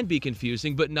shopping can be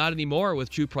confusing, but not anymore with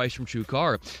True Price from True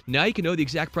Car. Now you can know the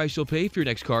exact price you'll pay for your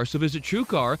next car, so visit True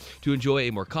Car to enjoy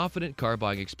a more confident car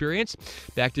buying experience.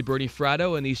 Back to Bernie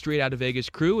Fratto and the Straight Outta Vegas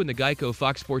crew in the Geico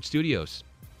Fox Sports Studios.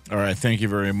 All right, thank you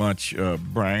very much,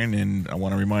 Brian. And I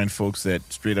want to remind folks that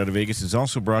Straight Outta Vegas is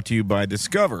also brought to you by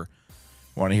Discover.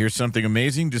 Want to hear something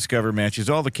amazing? Discover matches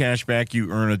all the cash back you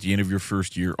earn at the end of your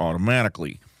first year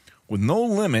automatically, with no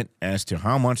limit as to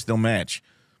how much they'll match.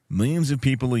 Millions of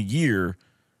people a year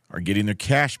are getting their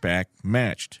cash back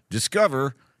matched.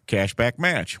 Discover Cashback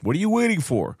Match. What are you waiting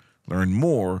for? Learn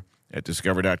more at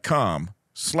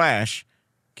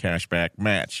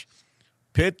discover.com/cashbackmatch.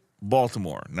 Pitt,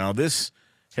 Baltimore. Now, this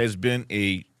has been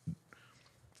a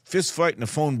fist fight in a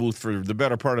phone booth for the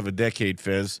better part of a decade,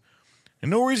 Fez. And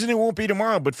no reason it won't be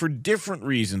tomorrow, but for different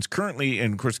reasons. Currently,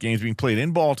 and of course, games being played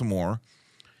in Baltimore,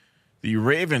 the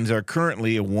Ravens are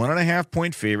currently a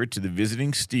 1.5-point favorite to the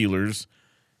visiting Steelers.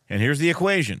 And here's the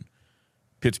equation.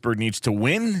 Pittsburgh needs to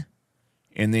win,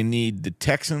 and they need the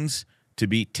Texans to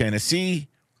beat Tennessee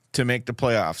to make the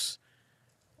playoffs.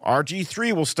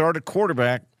 RG3 will start at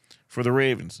quarterback for the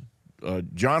Ravens.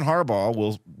 John Harbaugh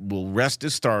will rest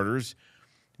his starters.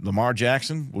 Lamar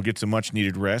Jackson will get some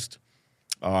much-needed rest.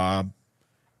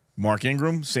 Mark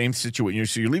Ingram, same situation.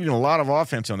 So you're leaving a lot of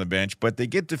offense on the bench, but they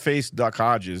get to face Duck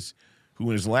Hodges, who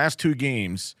in his last 2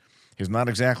 games has not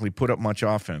exactly put up much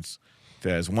offense.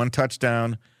 Has 1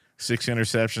 touchdown, 6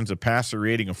 interceptions, a passer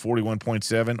rating of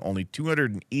 41.7, only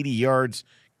 280 yards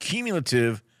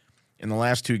cumulative in the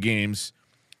last 2 games.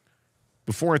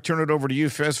 Before I turn it over to you,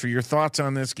 Fez, for your thoughts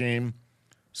on this game,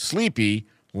 Sleepy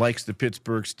likes the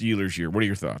Pittsburgh Steelers here. What are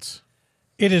your thoughts?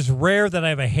 It is rare that I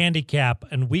have a handicap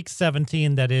in Week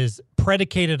 17 that is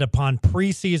predicated upon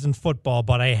preseason football,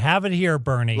 but I have it here,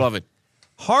 Bernie. Love it.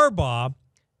 Harbaugh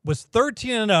was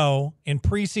 13-0 in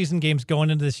preseason games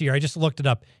going into this year. I just looked it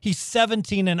up. He's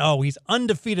 17-0. He's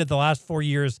undefeated the last 4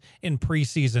 years in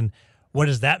preseason. What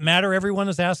does that matter, everyone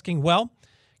is asking? Well,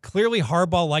 clearly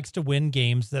Harbaugh likes to win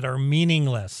games that are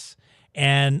meaningless.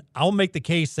 And I'll make the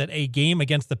case that a game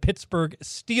against the Pittsburgh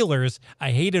Steelers, a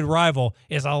hated rival,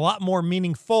 is a lot more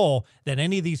meaningful than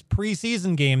any of these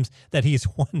preseason games that he's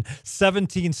won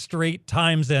 17 straight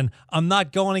times in. I'm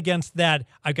not going against that.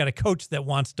 I've got a coach that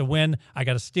wants to win. I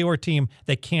got a Steeler team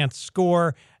that can't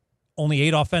score. Only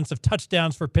 8 offensive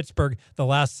touchdowns for Pittsburgh the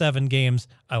last 7 games.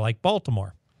 I like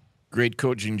Baltimore. Great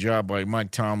coaching job by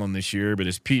Mike Tomlin this year, but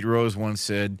as Pete Rose once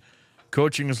said,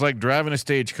 coaching is like driving a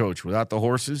stagecoach. Without the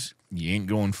horses, you ain't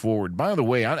going forward. By the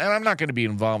way, I'm not going to be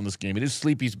involved in this game. It is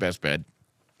Sleepy's best bet.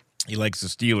 He likes the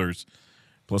Steelers,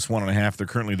 plus 1.5. They're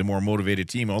currently the more motivated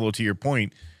team, although to your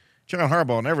point, John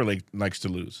Harbaugh never likes to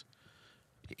lose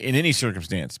in any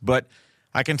circumstance. But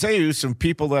I can tell you some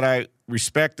people that I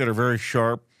respect that are very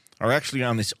sharp are actually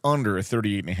on this under a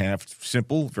 38.5.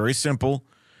 Simple, very simple.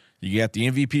 You got the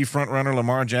MVP frontrunner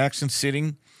Lamar Jackson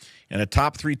sitting, and a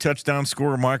top 3 touchdown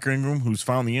scorer, Mark Ingram, who's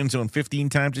found the end zone 15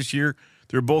 times this year.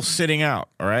 They're both sitting out,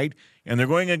 all right? And they're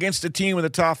going against a team with a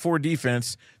top 4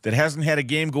 defense that hasn't had a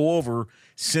game go over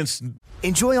since.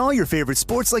 Enjoy all your favorite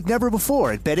sports like never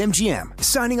before at BetMGM.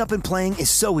 Signing up and playing is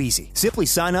so easy. Simply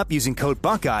sign up using code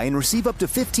Buckeye and receive up to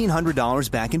 $1,500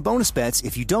 back in bonus bets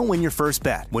if you don't win your first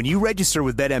bet. When you register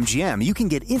with BetMGM, you can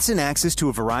get instant access to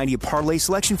a variety of parlay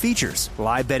selection features,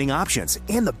 live betting options,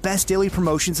 and the best daily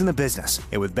promotions in the business.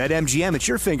 And with BetMGM at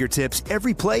your fingertips,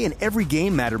 every play and every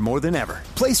game matter more than ever.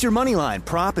 Place your moneyline,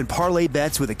 prop, and parlay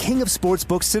bets with the king of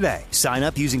sportsbooks today. Sign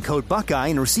up using code Buckeye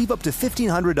and receive up to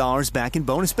 $1,500 back in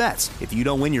bonus bets if you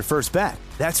don't win your first bet.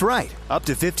 That's right, up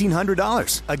to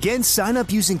 $1,500. Again, sign up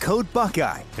using code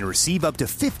Buckeye and receive up to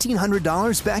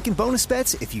 $1,500 back in bonus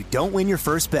bets if you don't win your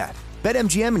first bet.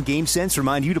 BetMGM and GameSense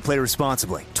remind you to play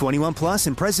responsibly. 21 plus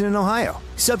and present in Ohio.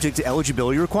 Subject to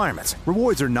eligibility requirements.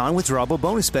 Rewards are non-withdrawable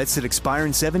bonus bets that expire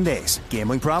in 7 days.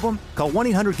 Gambling problem? Call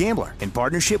 1-800-GAMBLER in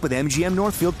partnership with MGM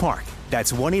Northfield Park.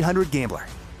 That's 1-800-GAMBLER.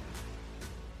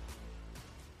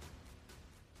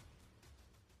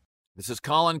 This is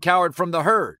Colin Cowherd from The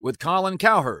Herd with Colin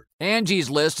Cowherd. Angie's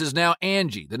List is now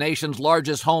Angie, the nation's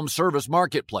largest home service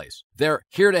marketplace. They're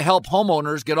here to help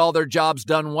homeowners get all their jobs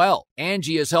done well.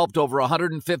 Angie has helped over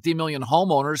 150 million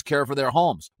homeowners care for their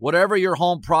homes. Whatever your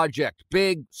home project,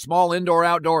 big, small, indoor,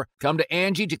 outdoor, come to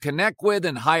Angie to connect with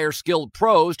and hire skilled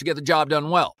pros to get the job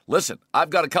done well. Listen, I've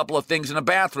got a couple of things in a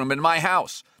bathroom in my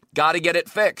house. Got to get it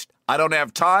fixed. I don't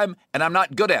have time, and I'm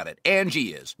not good at it.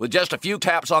 Angie is. With just a few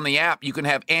taps on the app, you can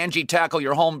have Angie tackle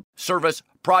your home service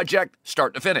project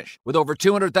start to finish. With over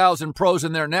 200,000 pros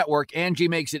in their network, Angie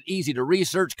makes it easy to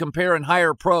research, compare, and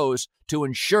hire pros to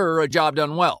ensure a job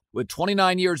done well. With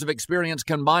 29 years of experience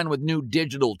combined with new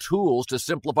digital tools to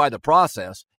simplify the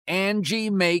process, Angie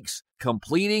makes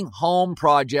completing home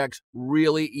projects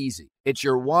really easy. It's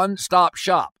your one-stop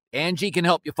shop. Angie can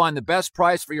help you find the best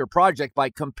price for your project by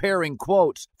comparing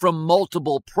quotes from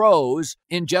multiple pros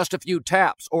in just a few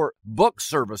taps, or book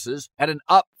services at an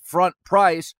upfront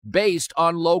price based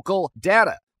on local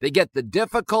data. They get the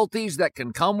difficulties that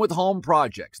can come with home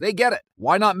projects. They get it.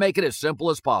 Why not make it as simple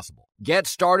as possible? Get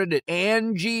started at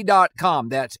Angie.com.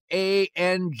 That's ANGI.com,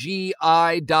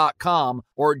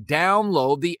 or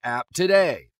download the app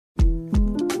today.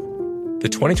 The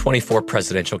 2024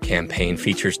 presidential campaign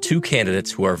features two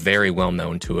candidates who are very well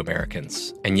known to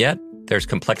Americans. And yet, there's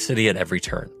complexity at every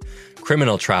turn.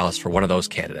 Criminal trials for one of those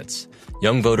candidates.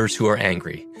 Young voters who are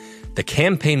angry. The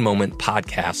Campaign Moment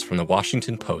podcast from the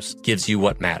Washington Post gives you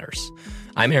what matters.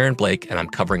 I'm Aaron Blake, and I'm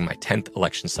covering my 10th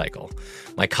election cycle.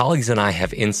 My colleagues and I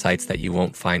have insights that you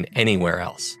won't find anywhere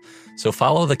else. So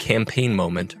follow The Campaign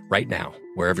Moment right now,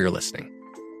 wherever you're listening.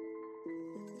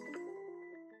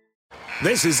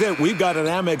 This is it. We've got an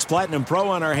Amex Platinum Pro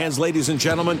on our hands, ladies and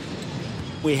gentlemen.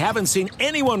 We haven't seen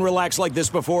anyone relax like this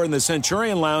before in the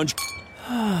Centurion Lounge.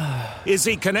 Is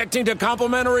he connecting to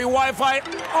complimentary Wi-Fi?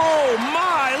 Oh,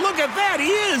 my! Look at that!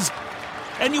 He is!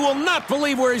 And you will not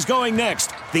believe where he's going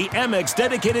next. The Amex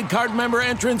dedicated card member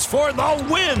entrance for the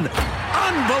win!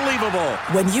 Unbelievable!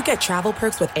 When you get travel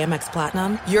perks with Amex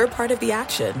Platinum, you're part of the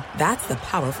action. That's the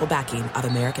powerful backing of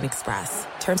American Express.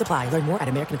 Terms apply. Learn more at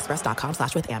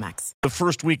americanexpress.com/withAmex. The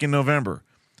first week in November.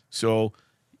 So,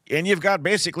 and you've got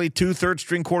basically two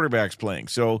third-string quarterbacks playing.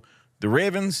 So the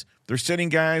Ravens, they're sitting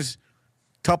guys,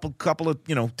 couple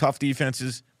of, tough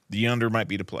defenses. The under might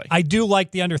be to play. I do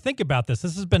like the under. Think about this.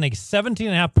 This has been a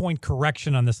 17.5-point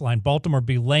correction on this line. Baltimore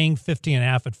be laying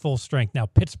 15.5 at full strength. Now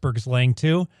Pittsburgh's laying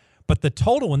 2. But the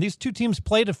total, when these two teams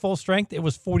played at full strength, it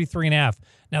was 43.5.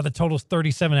 Now the total's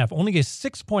 37.5. Only a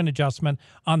 6-point adjustment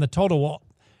on the total. Well,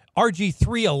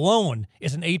 RG3 alone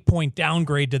is an 8-point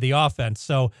downgrade to the offense.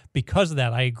 So because of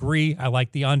that, I agree. I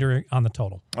like the under on the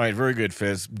total. All right, very good,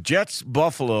 Fez. Jets,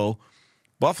 Buffalo.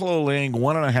 Buffalo laying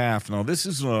 1.5. Now, this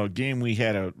is a game we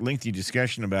had a lengthy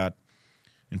discussion about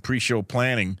in pre-show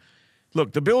planning.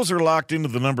 Look, the Bills are locked into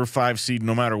the number 5 seed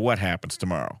no matter what happens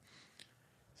tomorrow.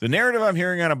 The narrative I'm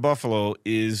hearing out of Buffalo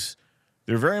is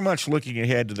they're very much looking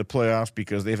ahead to the playoffs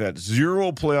because they've had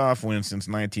 0 playoff wins since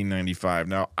 1995.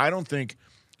 Now, I don't think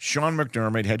Sean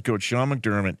McDermott, head coach Sean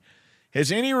McDermott,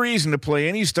 has any reason to play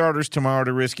any starters tomorrow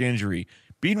to risk injury.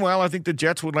 Meanwhile, I think the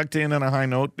Jets would like to end on a high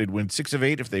note. They'd win 6 of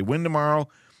 8 if they win tomorrow.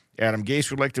 Adam Gase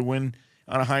would like to win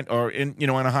on a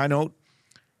high note.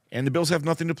 And the Bills have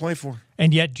nothing to play for.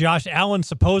 And yet Josh Allen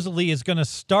supposedly is going to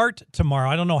start tomorrow.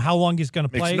 I don't know how long he's going to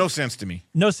play. Makes no sense to me.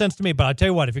 No sense to me. But I'll tell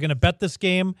you what, if you're going to bet this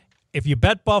game, if you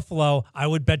bet Buffalo, I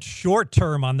would bet short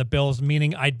term on the Bills,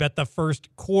 meaning I'd bet the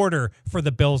first quarter for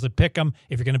the Bills at pick'em.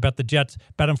 If you're going to bet the Jets,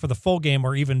 bet them for the full game,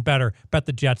 or even better, bet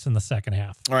the Jets in the second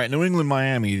half. All right, New England,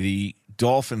 Miami, the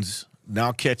Dolphins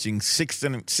now catching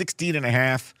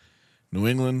 16.5. New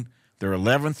England, their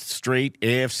 11th straight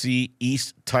AFC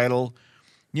East title.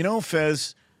 You know,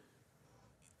 Fez,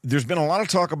 there's been a lot of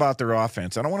talk about their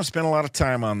offense. I don't want to spend a lot of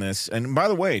time on this. And by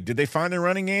the way, did they find their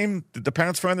running game? Did the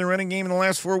Pats find their running game in the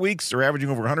last 4 weeks? They're averaging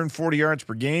over 140 yards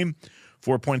per game,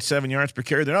 4.7 yards per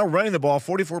carry. They're now running the ball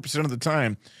 44% of the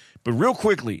time. But real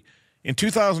quickly, in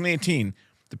 2018,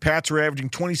 the Pats were averaging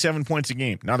 27 points a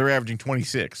game. Now they're averaging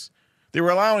 26. They were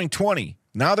allowing 20.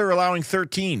 Now they're allowing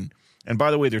 13. And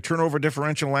by the way, their turnover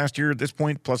differential last year at this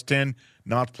point, plus 10,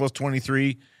 now it's plus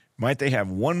 23. Might they have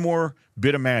one more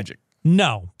bit of magic?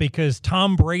 No, because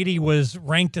Tom Brady was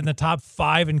ranked in the top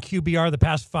 5 in QBR the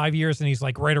past 5 years, and he's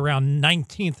like right around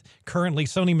 19th currently.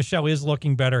 Sony Michel is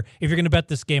looking better. If you're going to bet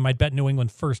this game, I'd bet New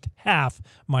England first half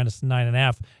minus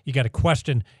 9.5. You got to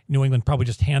question New England probably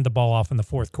just hand the ball off in the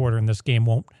fourth quarter, and this game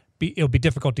it'll be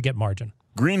difficult to get margin.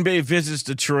 Green Bay visits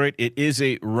Detroit. It is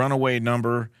a runaway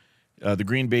number. The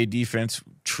Green Bay defense,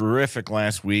 terrific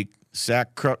last week.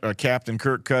 Sacked Captain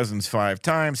Kirk Cousins 5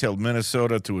 times, held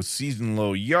Minnesota to a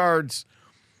season-low yards.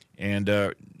 And,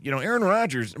 Aaron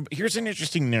Rodgers, here's an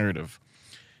interesting narrative.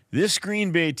 This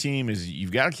Green Bay team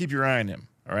you've got to keep your eye on him,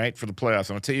 all right, for the playoffs.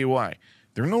 I'm going to tell you why.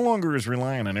 They're no longer as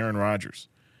reliant on Aaron Rodgers.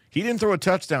 He didn't throw a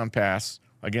touchdown pass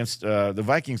against the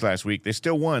Vikings last week. They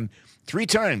still won 3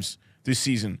 times this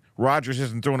season. Rodgers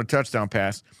hasn't thrown a touchdown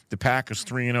pass. The Pack is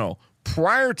 3-0.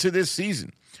 Prior to this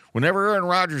season, Whenever Aaron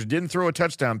Rodgers didn't throw a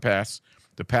touchdown pass,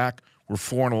 the Pack were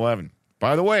 4-11.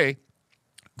 By the way,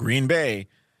 Green Bay,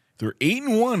 they're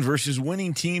 8-1 versus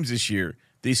winning teams this year.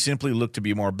 They simply look to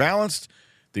be more balanced.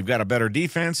 They've got a better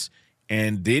defense,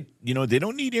 and they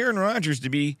don't need Aaron Rodgers to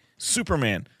be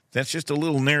Superman. That's just a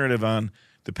little narrative on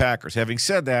the Packers. Having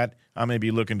said that, I may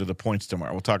be looking to the points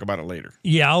tomorrow. We'll talk about it later.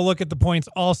 Yeah, I'll look at the points.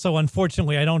 Also,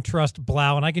 unfortunately, I don't trust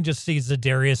Blau, and I can just see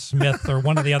Zadarius Smith or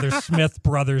one of the other Smith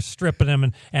brothers stripping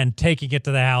him and taking it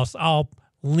to the house. I'll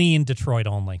lean Detroit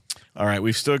only. All right,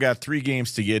 we've still got 3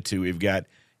 games to get to. We've got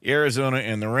Arizona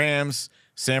and the Rams,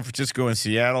 San Francisco and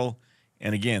Seattle,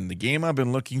 and again, the game I've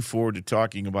been looking forward to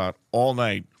talking about all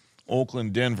night,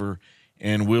 Oakland, Denver,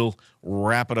 and we'll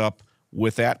wrap it up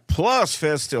with that. Plus,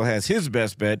 Fez still has his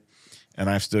best bet, and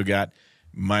I've still got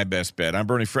my best bet. I'm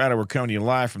Bernie Fratto. We're coming to you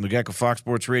live from the Geico Fox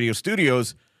Sports Radio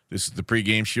studios. This is the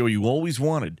pregame show you always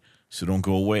wanted, so don't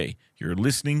go away. You're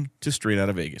listening to Straight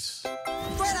Outta Vegas.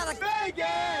 Straight out of Vegas!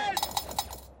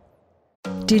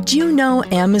 Did you know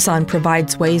Amazon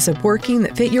provides ways of working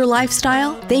that fit your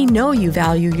lifestyle? They know you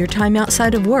value your time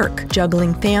outside of work,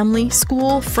 juggling family,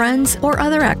 school, friends, or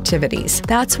other activities.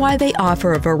 That's why they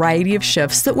offer a variety of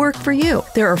shifts that work for you.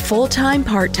 There are full-time,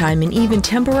 part-time, and even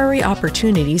temporary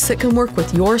opportunities that can work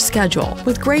with your schedule,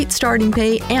 with great starting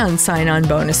pay and sign-on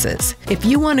bonuses. If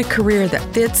you want a career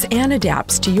that fits and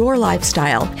adapts to your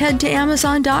lifestyle, head to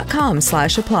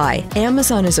Amazon.com/apply.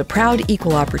 Amazon is a proud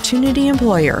equal opportunity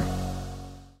employer.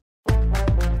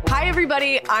 Hi,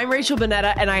 everybody. I'm Rachel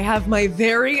Bonetta, and I have my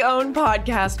very own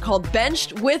podcast called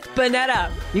Benched with Bonetta.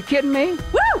 You kidding me?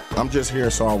 Woo! I'm just here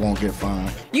so I won't get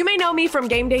fined. You may know me from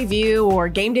Game Day View or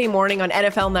Game Day Morning on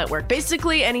NFL Network.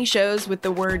 Basically, any shows with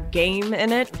the word game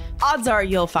in it, odds are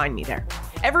you'll find me there.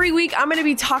 Every week, I'm going to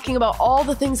be talking about all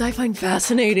the things I find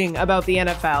fascinating about the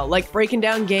NFL, like breaking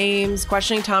down games,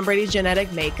 questioning Tom Brady's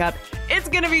genetic makeup. It's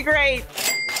going to be great.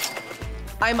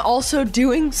 I'm also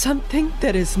doing something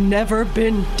that has never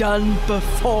been done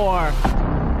before.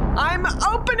 I'm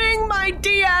opening my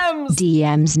DMs.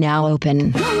 DMs now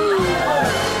open.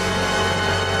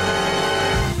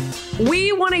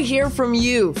 We want to hear from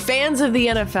you, fans of the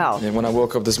NFL. And when I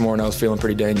woke up this morning, I was feeling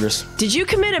pretty dangerous. Did you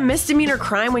commit a misdemeanor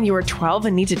crime when you were 12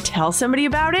 and need to tell somebody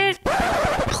about it?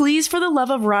 Please, for the love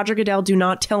of Roger Goodell, do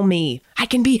not tell me. I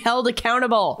can be held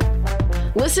accountable.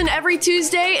 Listen every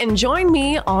Tuesday and join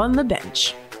me on the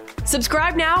bench.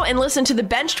 Subscribe now and listen to the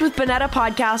Benched with Bonetta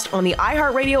podcast on the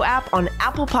iHeartRadio app, on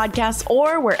Apple Podcasts,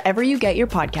 or wherever you get your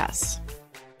podcasts.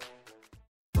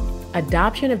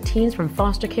 Adoption of teens from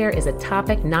foster care is a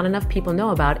topic not enough people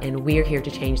know about, and we're here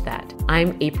to change that.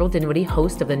 I'm April Dinwiddie,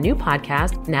 host of the new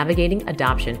podcast, Navigating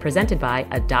Adoption, presented by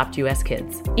Adopt US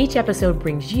Kids. Each episode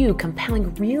brings you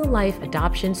compelling real-life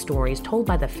adoption stories told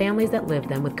by the families that live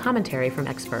them with commentary from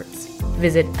experts.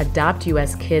 Visit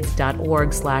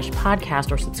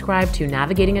adoptuskids.org/podcast or subscribe to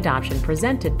Navigating Adoption,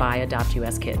 presented by Adopt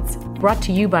US Kids. Brought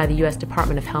to you by the U.S.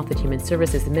 Department of Health and Human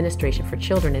Services Administration for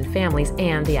Children and Families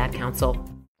and the Ad Council.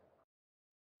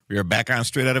 We are back on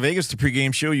Straight Outta Vegas, the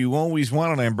pregame show you always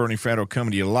wanted. I'm Bernie Fratto,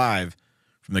 coming to you live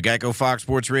from the Geico Fox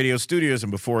Sports Radio studios.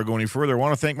 And before I go any further, I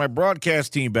want to thank my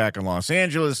broadcast team back in Los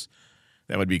Angeles.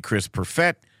 That would be Chris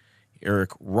Perfett,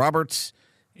 Eric Roberts,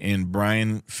 and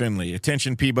Brian Finley.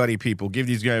 Attention, Peabody people. Give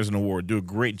these guys an award. Do a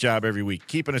great job every week,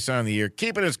 keeping us on the air,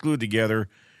 keeping us glued together,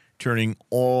 turning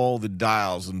all the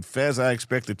dials. And Fez, I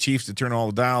expect the Chiefs to turn all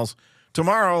the dials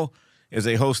tomorrow as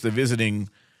they host the visiting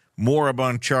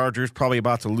moribund Chargers, probably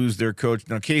about to lose their coach.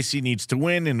 Now, KC needs to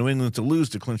win and New England to lose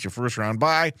to clinch a first-round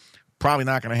bye. Probably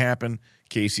not going to happen.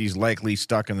 KC's likely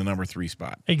stuck in the number 3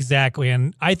 spot. Exactly,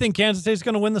 and I think Kansas City's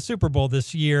going to win the Super Bowl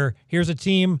this year. Here's a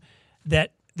team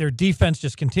that their defense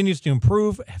just continues to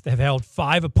improve. They've held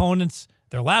 5 opponents,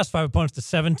 their last 5 opponents, to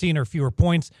 17 or fewer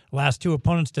points. Last 2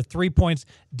 opponents to 3 points.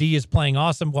 D is playing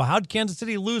awesome. Well, how'd Kansas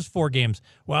City lose 4 games?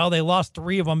 Well, they lost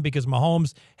 3 of them because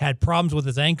Mahomes had problems with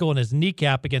his ankle and his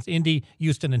kneecap against Indy,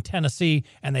 Houston, and Tennessee,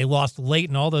 and they lost late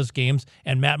in all those games.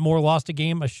 And Matt Moore lost a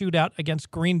game, a shootout against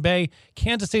Green Bay.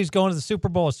 Kansas City's going to the Super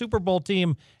Bowl. A Super Bowl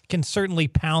team can certainly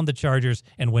pound the Chargers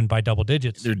and win by double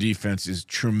digits. Their defense is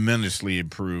tremendously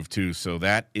improved, too, so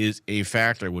that is a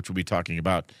factor, which we'll be talking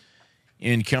about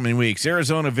in coming weeks.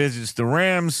 Arizona visits the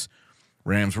Rams.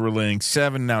 Rams were laying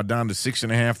 7, now down to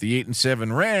 6.5. The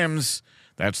 8-7 Rams,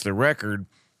 that's their record.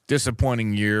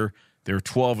 Disappointing year. They're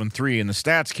 12-3 in the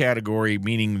stats category,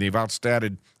 meaning they've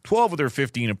outstatted 12 of their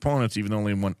 15 opponents, even though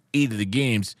they won 8 of the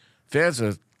games. That's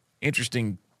an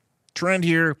interesting trend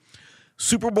here.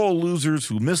 Super Bowl losers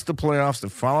who missed the playoffs the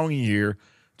following year,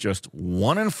 just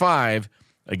 1-5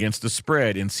 against the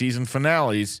spread in season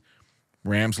finales.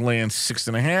 Rams laying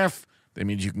 6.5. That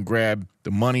means you can grab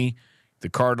the money The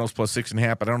Cardinals plus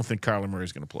 6.5, but I don't think Kyler Murray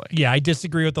is going to play. Yeah, I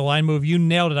disagree with the line move. You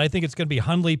nailed it. I think it's going to be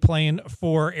Hundley playing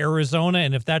for Arizona,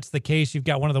 and if that's the case, you've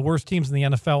got one of the worst teams in the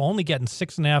NFL only getting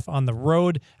 6.5 on the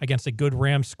road against a good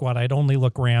Rams squad. I'd only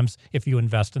look Rams if you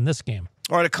invest in this game.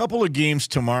 All right, a couple of games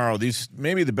tomorrow. These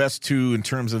maybe the best two in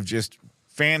terms of just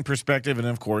fan perspective and,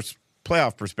 of course,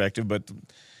 playoff perspective, but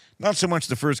not so much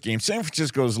the first game. San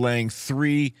Francisco is laying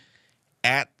 3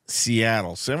 at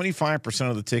Seattle. 75%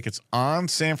 of the tickets on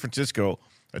San Francisco,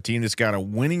 a team that's got a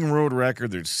winning road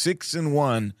record. They're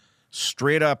 6-1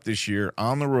 straight up this year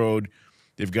on the road.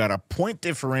 They've got a point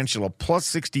differential of plus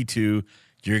 62.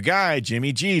 Your guy,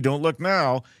 Jimmy G, don't look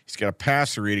now. He's got a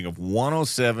passer rating of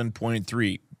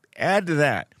 107.3. Add to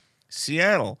that,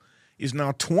 Seattle is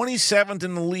now 27th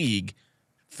in the league,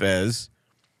 Fez.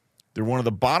 They're one of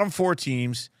the bottom 4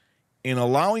 teams in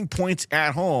allowing points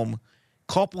at home.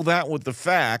 Couple that with the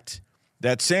fact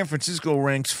that San Francisco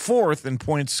ranks 4th in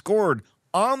points scored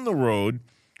on the road,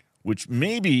 which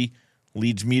maybe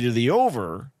leads me to the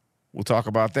over. We'll talk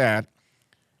about that.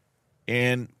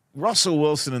 And Russell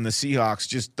Wilson and the Seahawks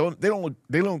just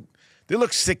they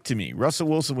look sick to me. Russell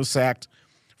Wilson was sacked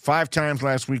 5 times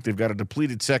last week. They've got a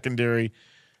depleted secondary.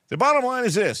 The bottom line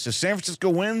is this: if San Francisco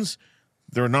wins,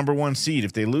 they're a number 1 seed.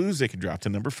 If they lose, they can drop to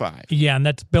number 5. Yeah, and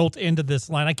that's built into this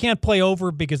line. I can't play over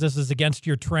because this is against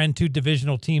your trend. 2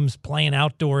 divisional teams playing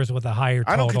outdoors with a higher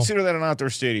total. I don't consider that an outdoor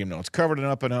stadium, no. It's covered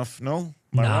up enough, no?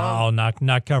 No,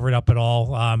 not covered up at all.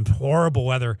 Horrible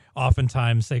weather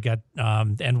oftentimes. They got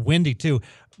and windy too.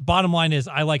 Bottom line is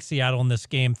I like Seattle in this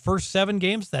game. First 7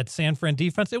 games, that San Fran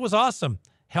defense, it was awesome.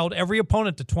 Held every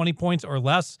opponent to 20 points or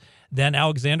less. Then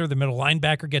Alexander, the middle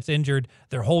linebacker, gets injured.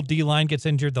 Their whole D-line gets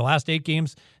injured. The last 8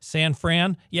 games, San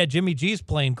Fran, yeah, Jimmy G's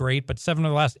playing great, but 7 of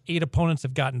the last 8 opponents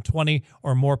have gotten 20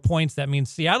 or more points. That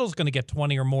means Seattle's going to get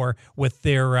 20 or more with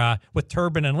their with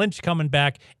Turbin and Lynch coming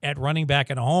back at running back,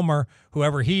 and Homer,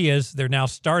 whoever he is, they're now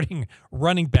starting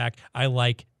running back. I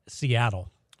like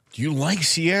Seattle. Do you like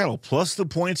Seattle plus the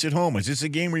points at home? Is this a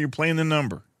game where you're playing the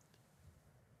number?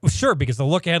 Well, sure, because the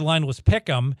look-ahead line was pick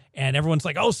 'em, and everyone's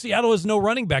like, "Oh, Seattle has no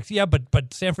running backs." Yeah,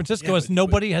 but San Francisco has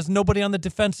nobody on the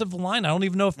defensive line. I don't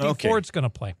even know if Dee Ford's going to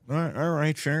play. All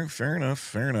right, fair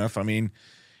enough. I mean,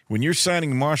 when you're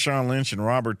signing Marshawn Lynch and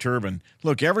Robert Turbin,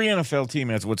 look, every NFL team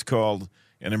has what's called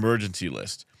an emergency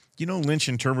list. You know, Lynch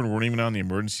and Turbin weren't even on the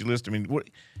emergency list. I mean, what?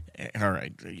 All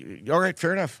right,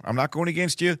 fair enough. I'm not going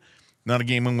against you. Not a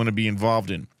game I'm going to be involved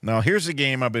in. Now, here's a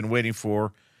game I've been waiting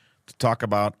for to talk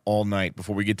about all night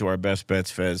before we get to our best bets,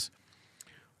 Fez.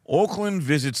 Oakland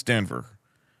visits Denver.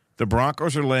 The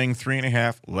Broncos are laying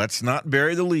 3.5. Let's not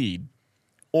bury the lead.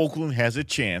 Oakland has a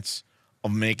chance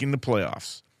of making the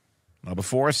playoffs. Now,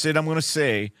 before I say it, I'm going to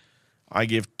say I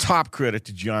give top credit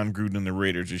to John Gruden and the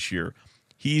Raiders this year.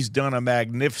 He's done a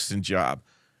magnificent job.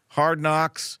 Hard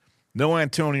knocks, no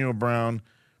Antonio Brown,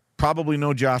 probably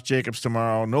no Josh Jacobs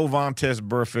tomorrow, no Vontaze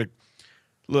Burfict.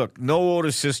 Look, no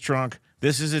Otis Sistrunk.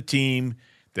 This is a team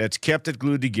that's kept it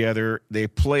glued together. They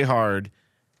play hard,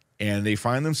 and they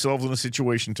find themselves in a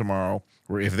situation tomorrow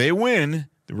where if they win,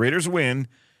 the Raiders win,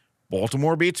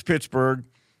 Baltimore beats Pittsburgh,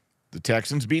 the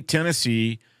Texans beat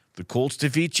Tennessee, the Colts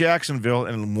defeat Jacksonville,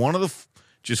 and one of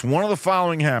the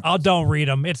following happens. Oh, don't read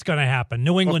them. It's going to happen.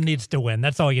 New England needs to win.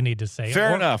 That's all you need to say.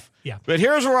 Fair enough. Yeah. But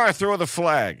here's where I throw the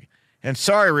flag. And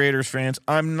sorry, Raiders fans,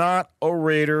 I'm not a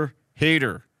Raider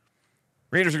hater.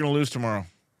 Raiders are going to lose tomorrow.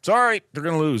 Sorry, they're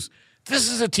going to lose. This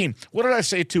is a team. What did I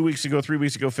say 3 weeks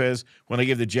ago, Fez, when I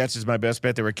gave the Jets as my best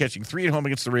bet? They were catching 3 at home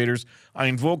against the Raiders. I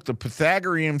invoked the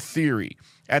Pythagorean theory.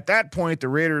 At that point, the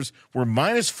Raiders were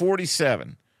minus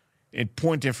 47 in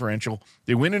point differential.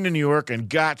 They went into New York and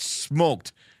got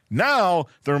smoked. Now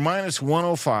they're minus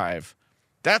 105.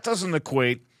 That doesn't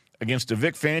equate against a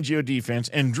Vic Fangio defense,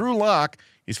 and Drew Lock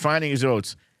is finding his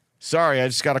oats. Sorry, I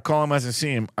just got to call him as I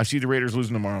see him. I see the Raiders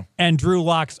losing tomorrow. And Drew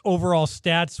Lock's overall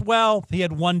stats, well, he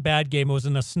had one bad game. It was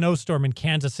in a snowstorm in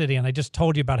Kansas City, and I just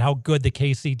told you about how good the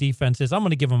KC defense is. I'm going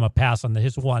to give him a pass on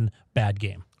his one bad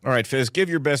game. All right, Fez, give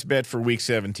your best bet for Week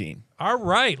 17. All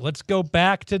right, let's go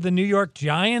back to the New York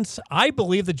Giants. I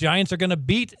believe the Giants are going to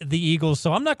beat the Eagles,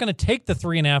 so I'm not going to take the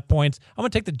 3.5 points. I'm going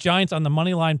to take the Giants on the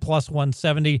money line plus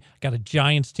 170. Got a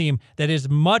Giants team that is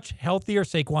much healthier.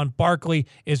 Saquon Barkley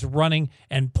is running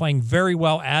and playing very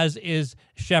well, as is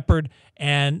Shepard.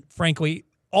 And frankly,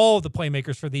 all of the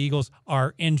playmakers for the Eagles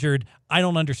are injured. I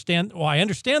don't understand. Well, I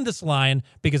understand this line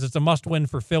because it's a must-win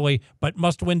for Philly, but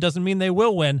must-win doesn't mean they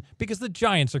will win because the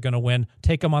Giants are going to win.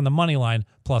 Take them on the money line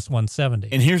plus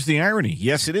 170. And here's the irony.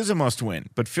 Yes, it is a must-win,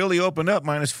 but Philly opened up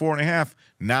minus 4.5.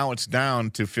 Now it's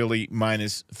down to Philly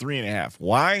minus 3.5.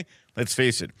 Why? Let's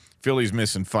face it. Philly's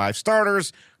missing 5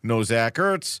 starters, no Zach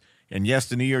Ertz, And yes,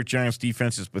 the New York Giants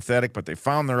defense is pathetic, but they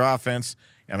found their offense,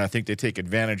 and I think they take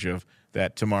advantage of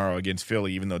that tomorrow against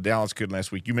Philly, even though Dallas couldn't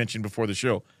last week. You mentioned before the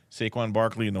show, Saquon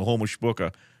Barkley and the whole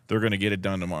Mushbuka, they're going to get it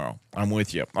done tomorrow. I'm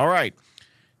with you. All right.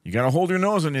 You got to hold your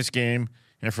nose in this game.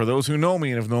 And for those who know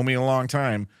me and have known me a long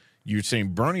time, you're saying,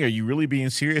 Bernie, are you really being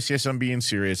serious? Yes, I'm being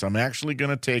serious. I'm actually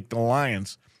going to take the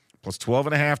Lions plus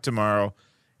 12.5 tomorrow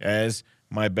as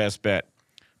my best bet.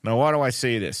 Now, why do I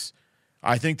say this?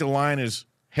 I think the line is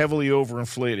heavily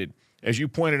overinflated. As you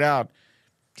pointed out,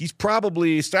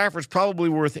 Stafford's probably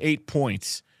worth 8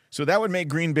 points. So that would make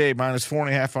Green Bay minus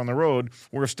 4.5 on the road,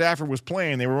 where if Stafford was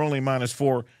playing, they were only minus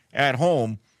 4 at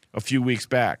home a few weeks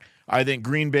back. I think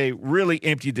Green Bay really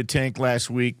emptied the tank last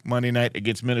week, Monday night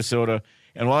against Minnesota.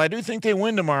 And while I do think they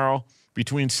win tomorrow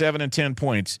between 7 and 10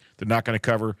 points, they're not going to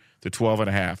cover the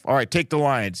 12.5. All right, take the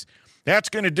Lions. That's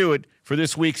going to do it for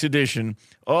this week's edition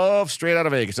of Straight Out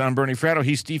of Vegas. I'm Bernie Fratto.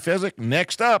 He's Steve Fezzik.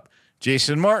 Next up,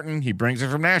 Jason Martin. He brings it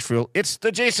from Nashville. It's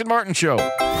the Jason Martin Show.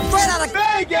 Straight Out of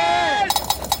Vegas!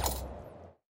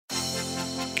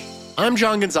 I'm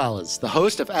John Gonzalez, the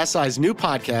host of SI's new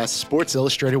podcast, Sports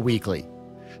Illustrated Weekly.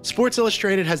 Sports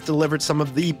Illustrated has delivered some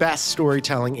of the best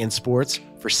storytelling in sports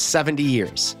for 70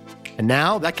 years. And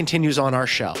now that continues on our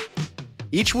show.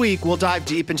 Each week, we'll dive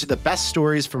deep into the best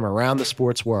stories from around the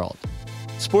sports world.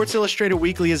 Sports Illustrated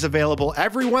Weekly is available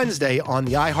every Wednesday on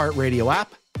the iHeartRadio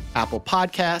app, Apple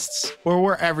Podcasts, or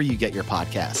wherever you get your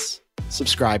podcasts.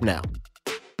 Subscribe now.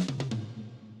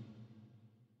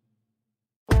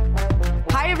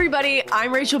 Hi, everybody.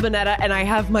 I'm Rachel Bonnetta, and I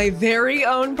have my very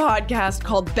own podcast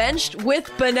called Benched with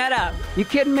Bonnetta. You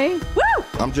kidding me? Woo!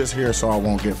 I'm just here so I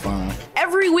won't get fined.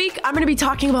 Every week, I'm going to be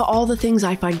talking about all the things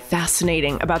I find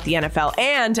fascinating about the NFL,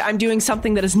 and I'm doing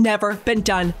something that has never been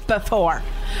done before.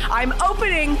 I'm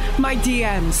opening my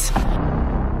DMs.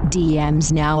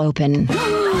 DMs now open.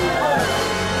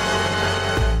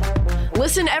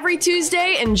 Listen every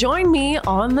Tuesday and join me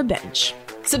on the bench.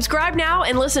 Subscribe now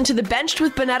and listen to the Benched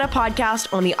with Bonnetta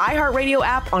podcast on the iHeartRadio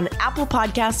app, on Apple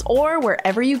Podcasts, or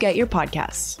wherever you get your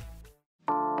podcasts.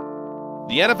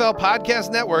 The NFL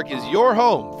Podcast Network is your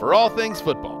home for all things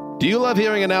football. Do you love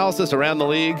hearing analysis around the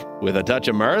league with a touch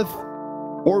of mirth?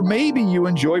 Or maybe you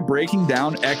enjoy breaking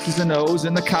down X's and O's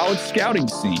in the college scouting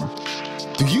scene.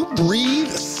 Do you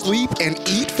breathe, sleep, and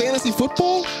eat fantasy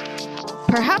football?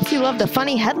 Perhaps you love the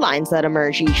funny headlines that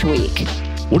emerge each week.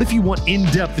 What if you want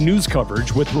in-depth news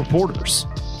coverage with reporters?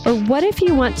 Or what if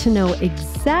you want to know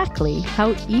exactly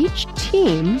how each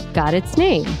team got its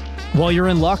name? Well, you're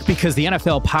in luck because the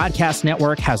NFL Podcast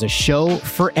Network has a show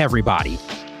for everybody.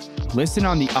 Listen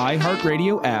on the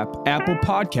iHeartRadio app, Apple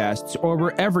Podcasts, or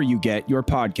wherever you get your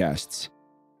podcasts.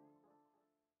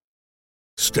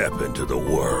 Step into the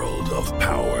world of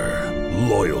power,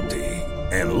 loyalty,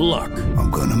 and luck. I'm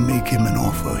gonna make him an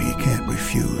offer he can't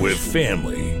refuse. With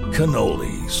family,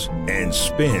 cannolis, and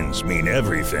spins mean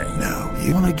everything. Now,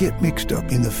 you wanna get mixed up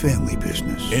in the family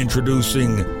business.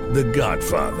 Introducing The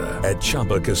Godfather at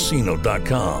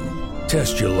ChumbaCasino.com.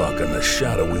 Test your luck in the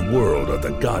shadowy world of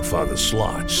The Godfather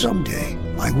slot. Someday,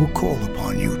 I will call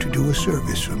upon you to do a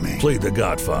service for me. Play The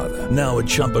Godfather, now at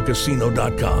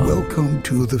ChumbaCasino.com. Welcome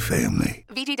to the family.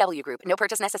 VGW Group. No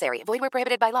purchase necessary. Void where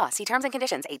prohibited by law. See terms and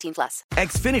conditions. 18+.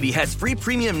 Xfinity has free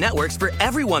premium networks for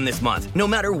everyone this month, no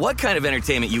matter what kind of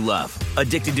entertainment you love.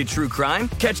 Addicted to true crime?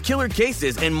 Catch killer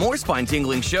cases and more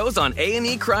spine-tingling shows on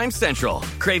A&E Crime Central.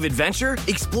 Crave adventure?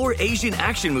 Explore Asian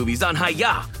action movies on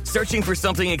Hi-YAH. Searching for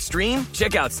something extreme?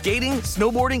 Check out skating,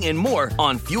 snowboarding, and more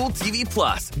on Fuel TV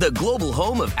Plus, the global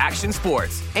home of action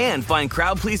sports. And find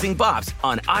crowd-pleasing bops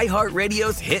on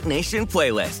iHeartRadio's Hit Nation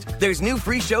playlist. There's new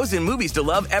free shows and movies to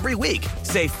love every week.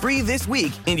 Say free this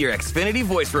week in your Xfinity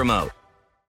voice remote.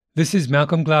 This is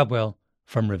Malcolm Gladwell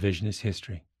from Revisionist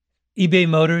History. eBay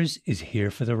Motors is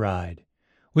here for the ride.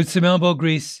 With some elbow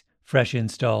grease, fresh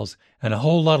installs, and a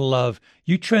whole lot of love,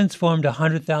 you transformed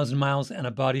 100,000 miles and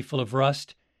a body full of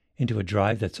rust into a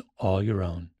drive that's all your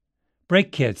own.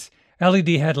 Brake kits, LED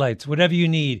headlights, whatever you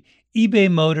need,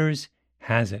 eBay Motors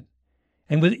has it.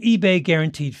 And with eBay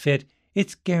Guaranteed Fit,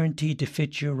 it's guaranteed to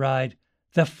fit your ride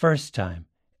the first time,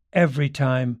 every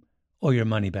time, or your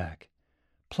money back.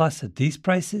 Plus, at these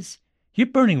prices, you're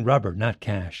burning rubber, not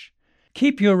cash.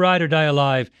 Keep your ride or die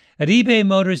alive at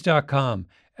ebaymotors.com.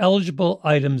 Eligible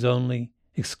items only.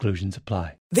 Exclusions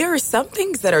apply. There are some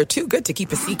things that are too good to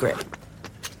keep a secret.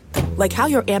 Like how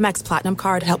your Amex Platinum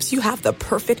card helps you have the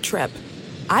perfect trip.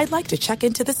 I'd like to check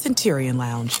into the Centurion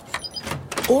Lounge.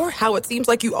 Or how it seems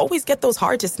like you always get those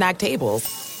hard-to-snag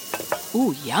tables.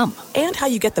 Ooh, yum. And how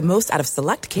you get the most out of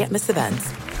select can't-miss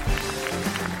events.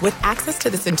 With access to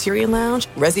the Centurion Lounge,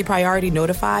 Resi Priority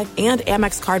Notified, and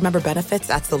Amex card member benefits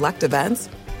at select events,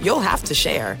 you'll have to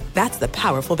share. That's the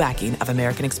powerful backing of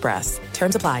American Express.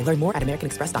 Terms apply. Learn more at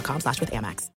americanexpress.com/withAmex.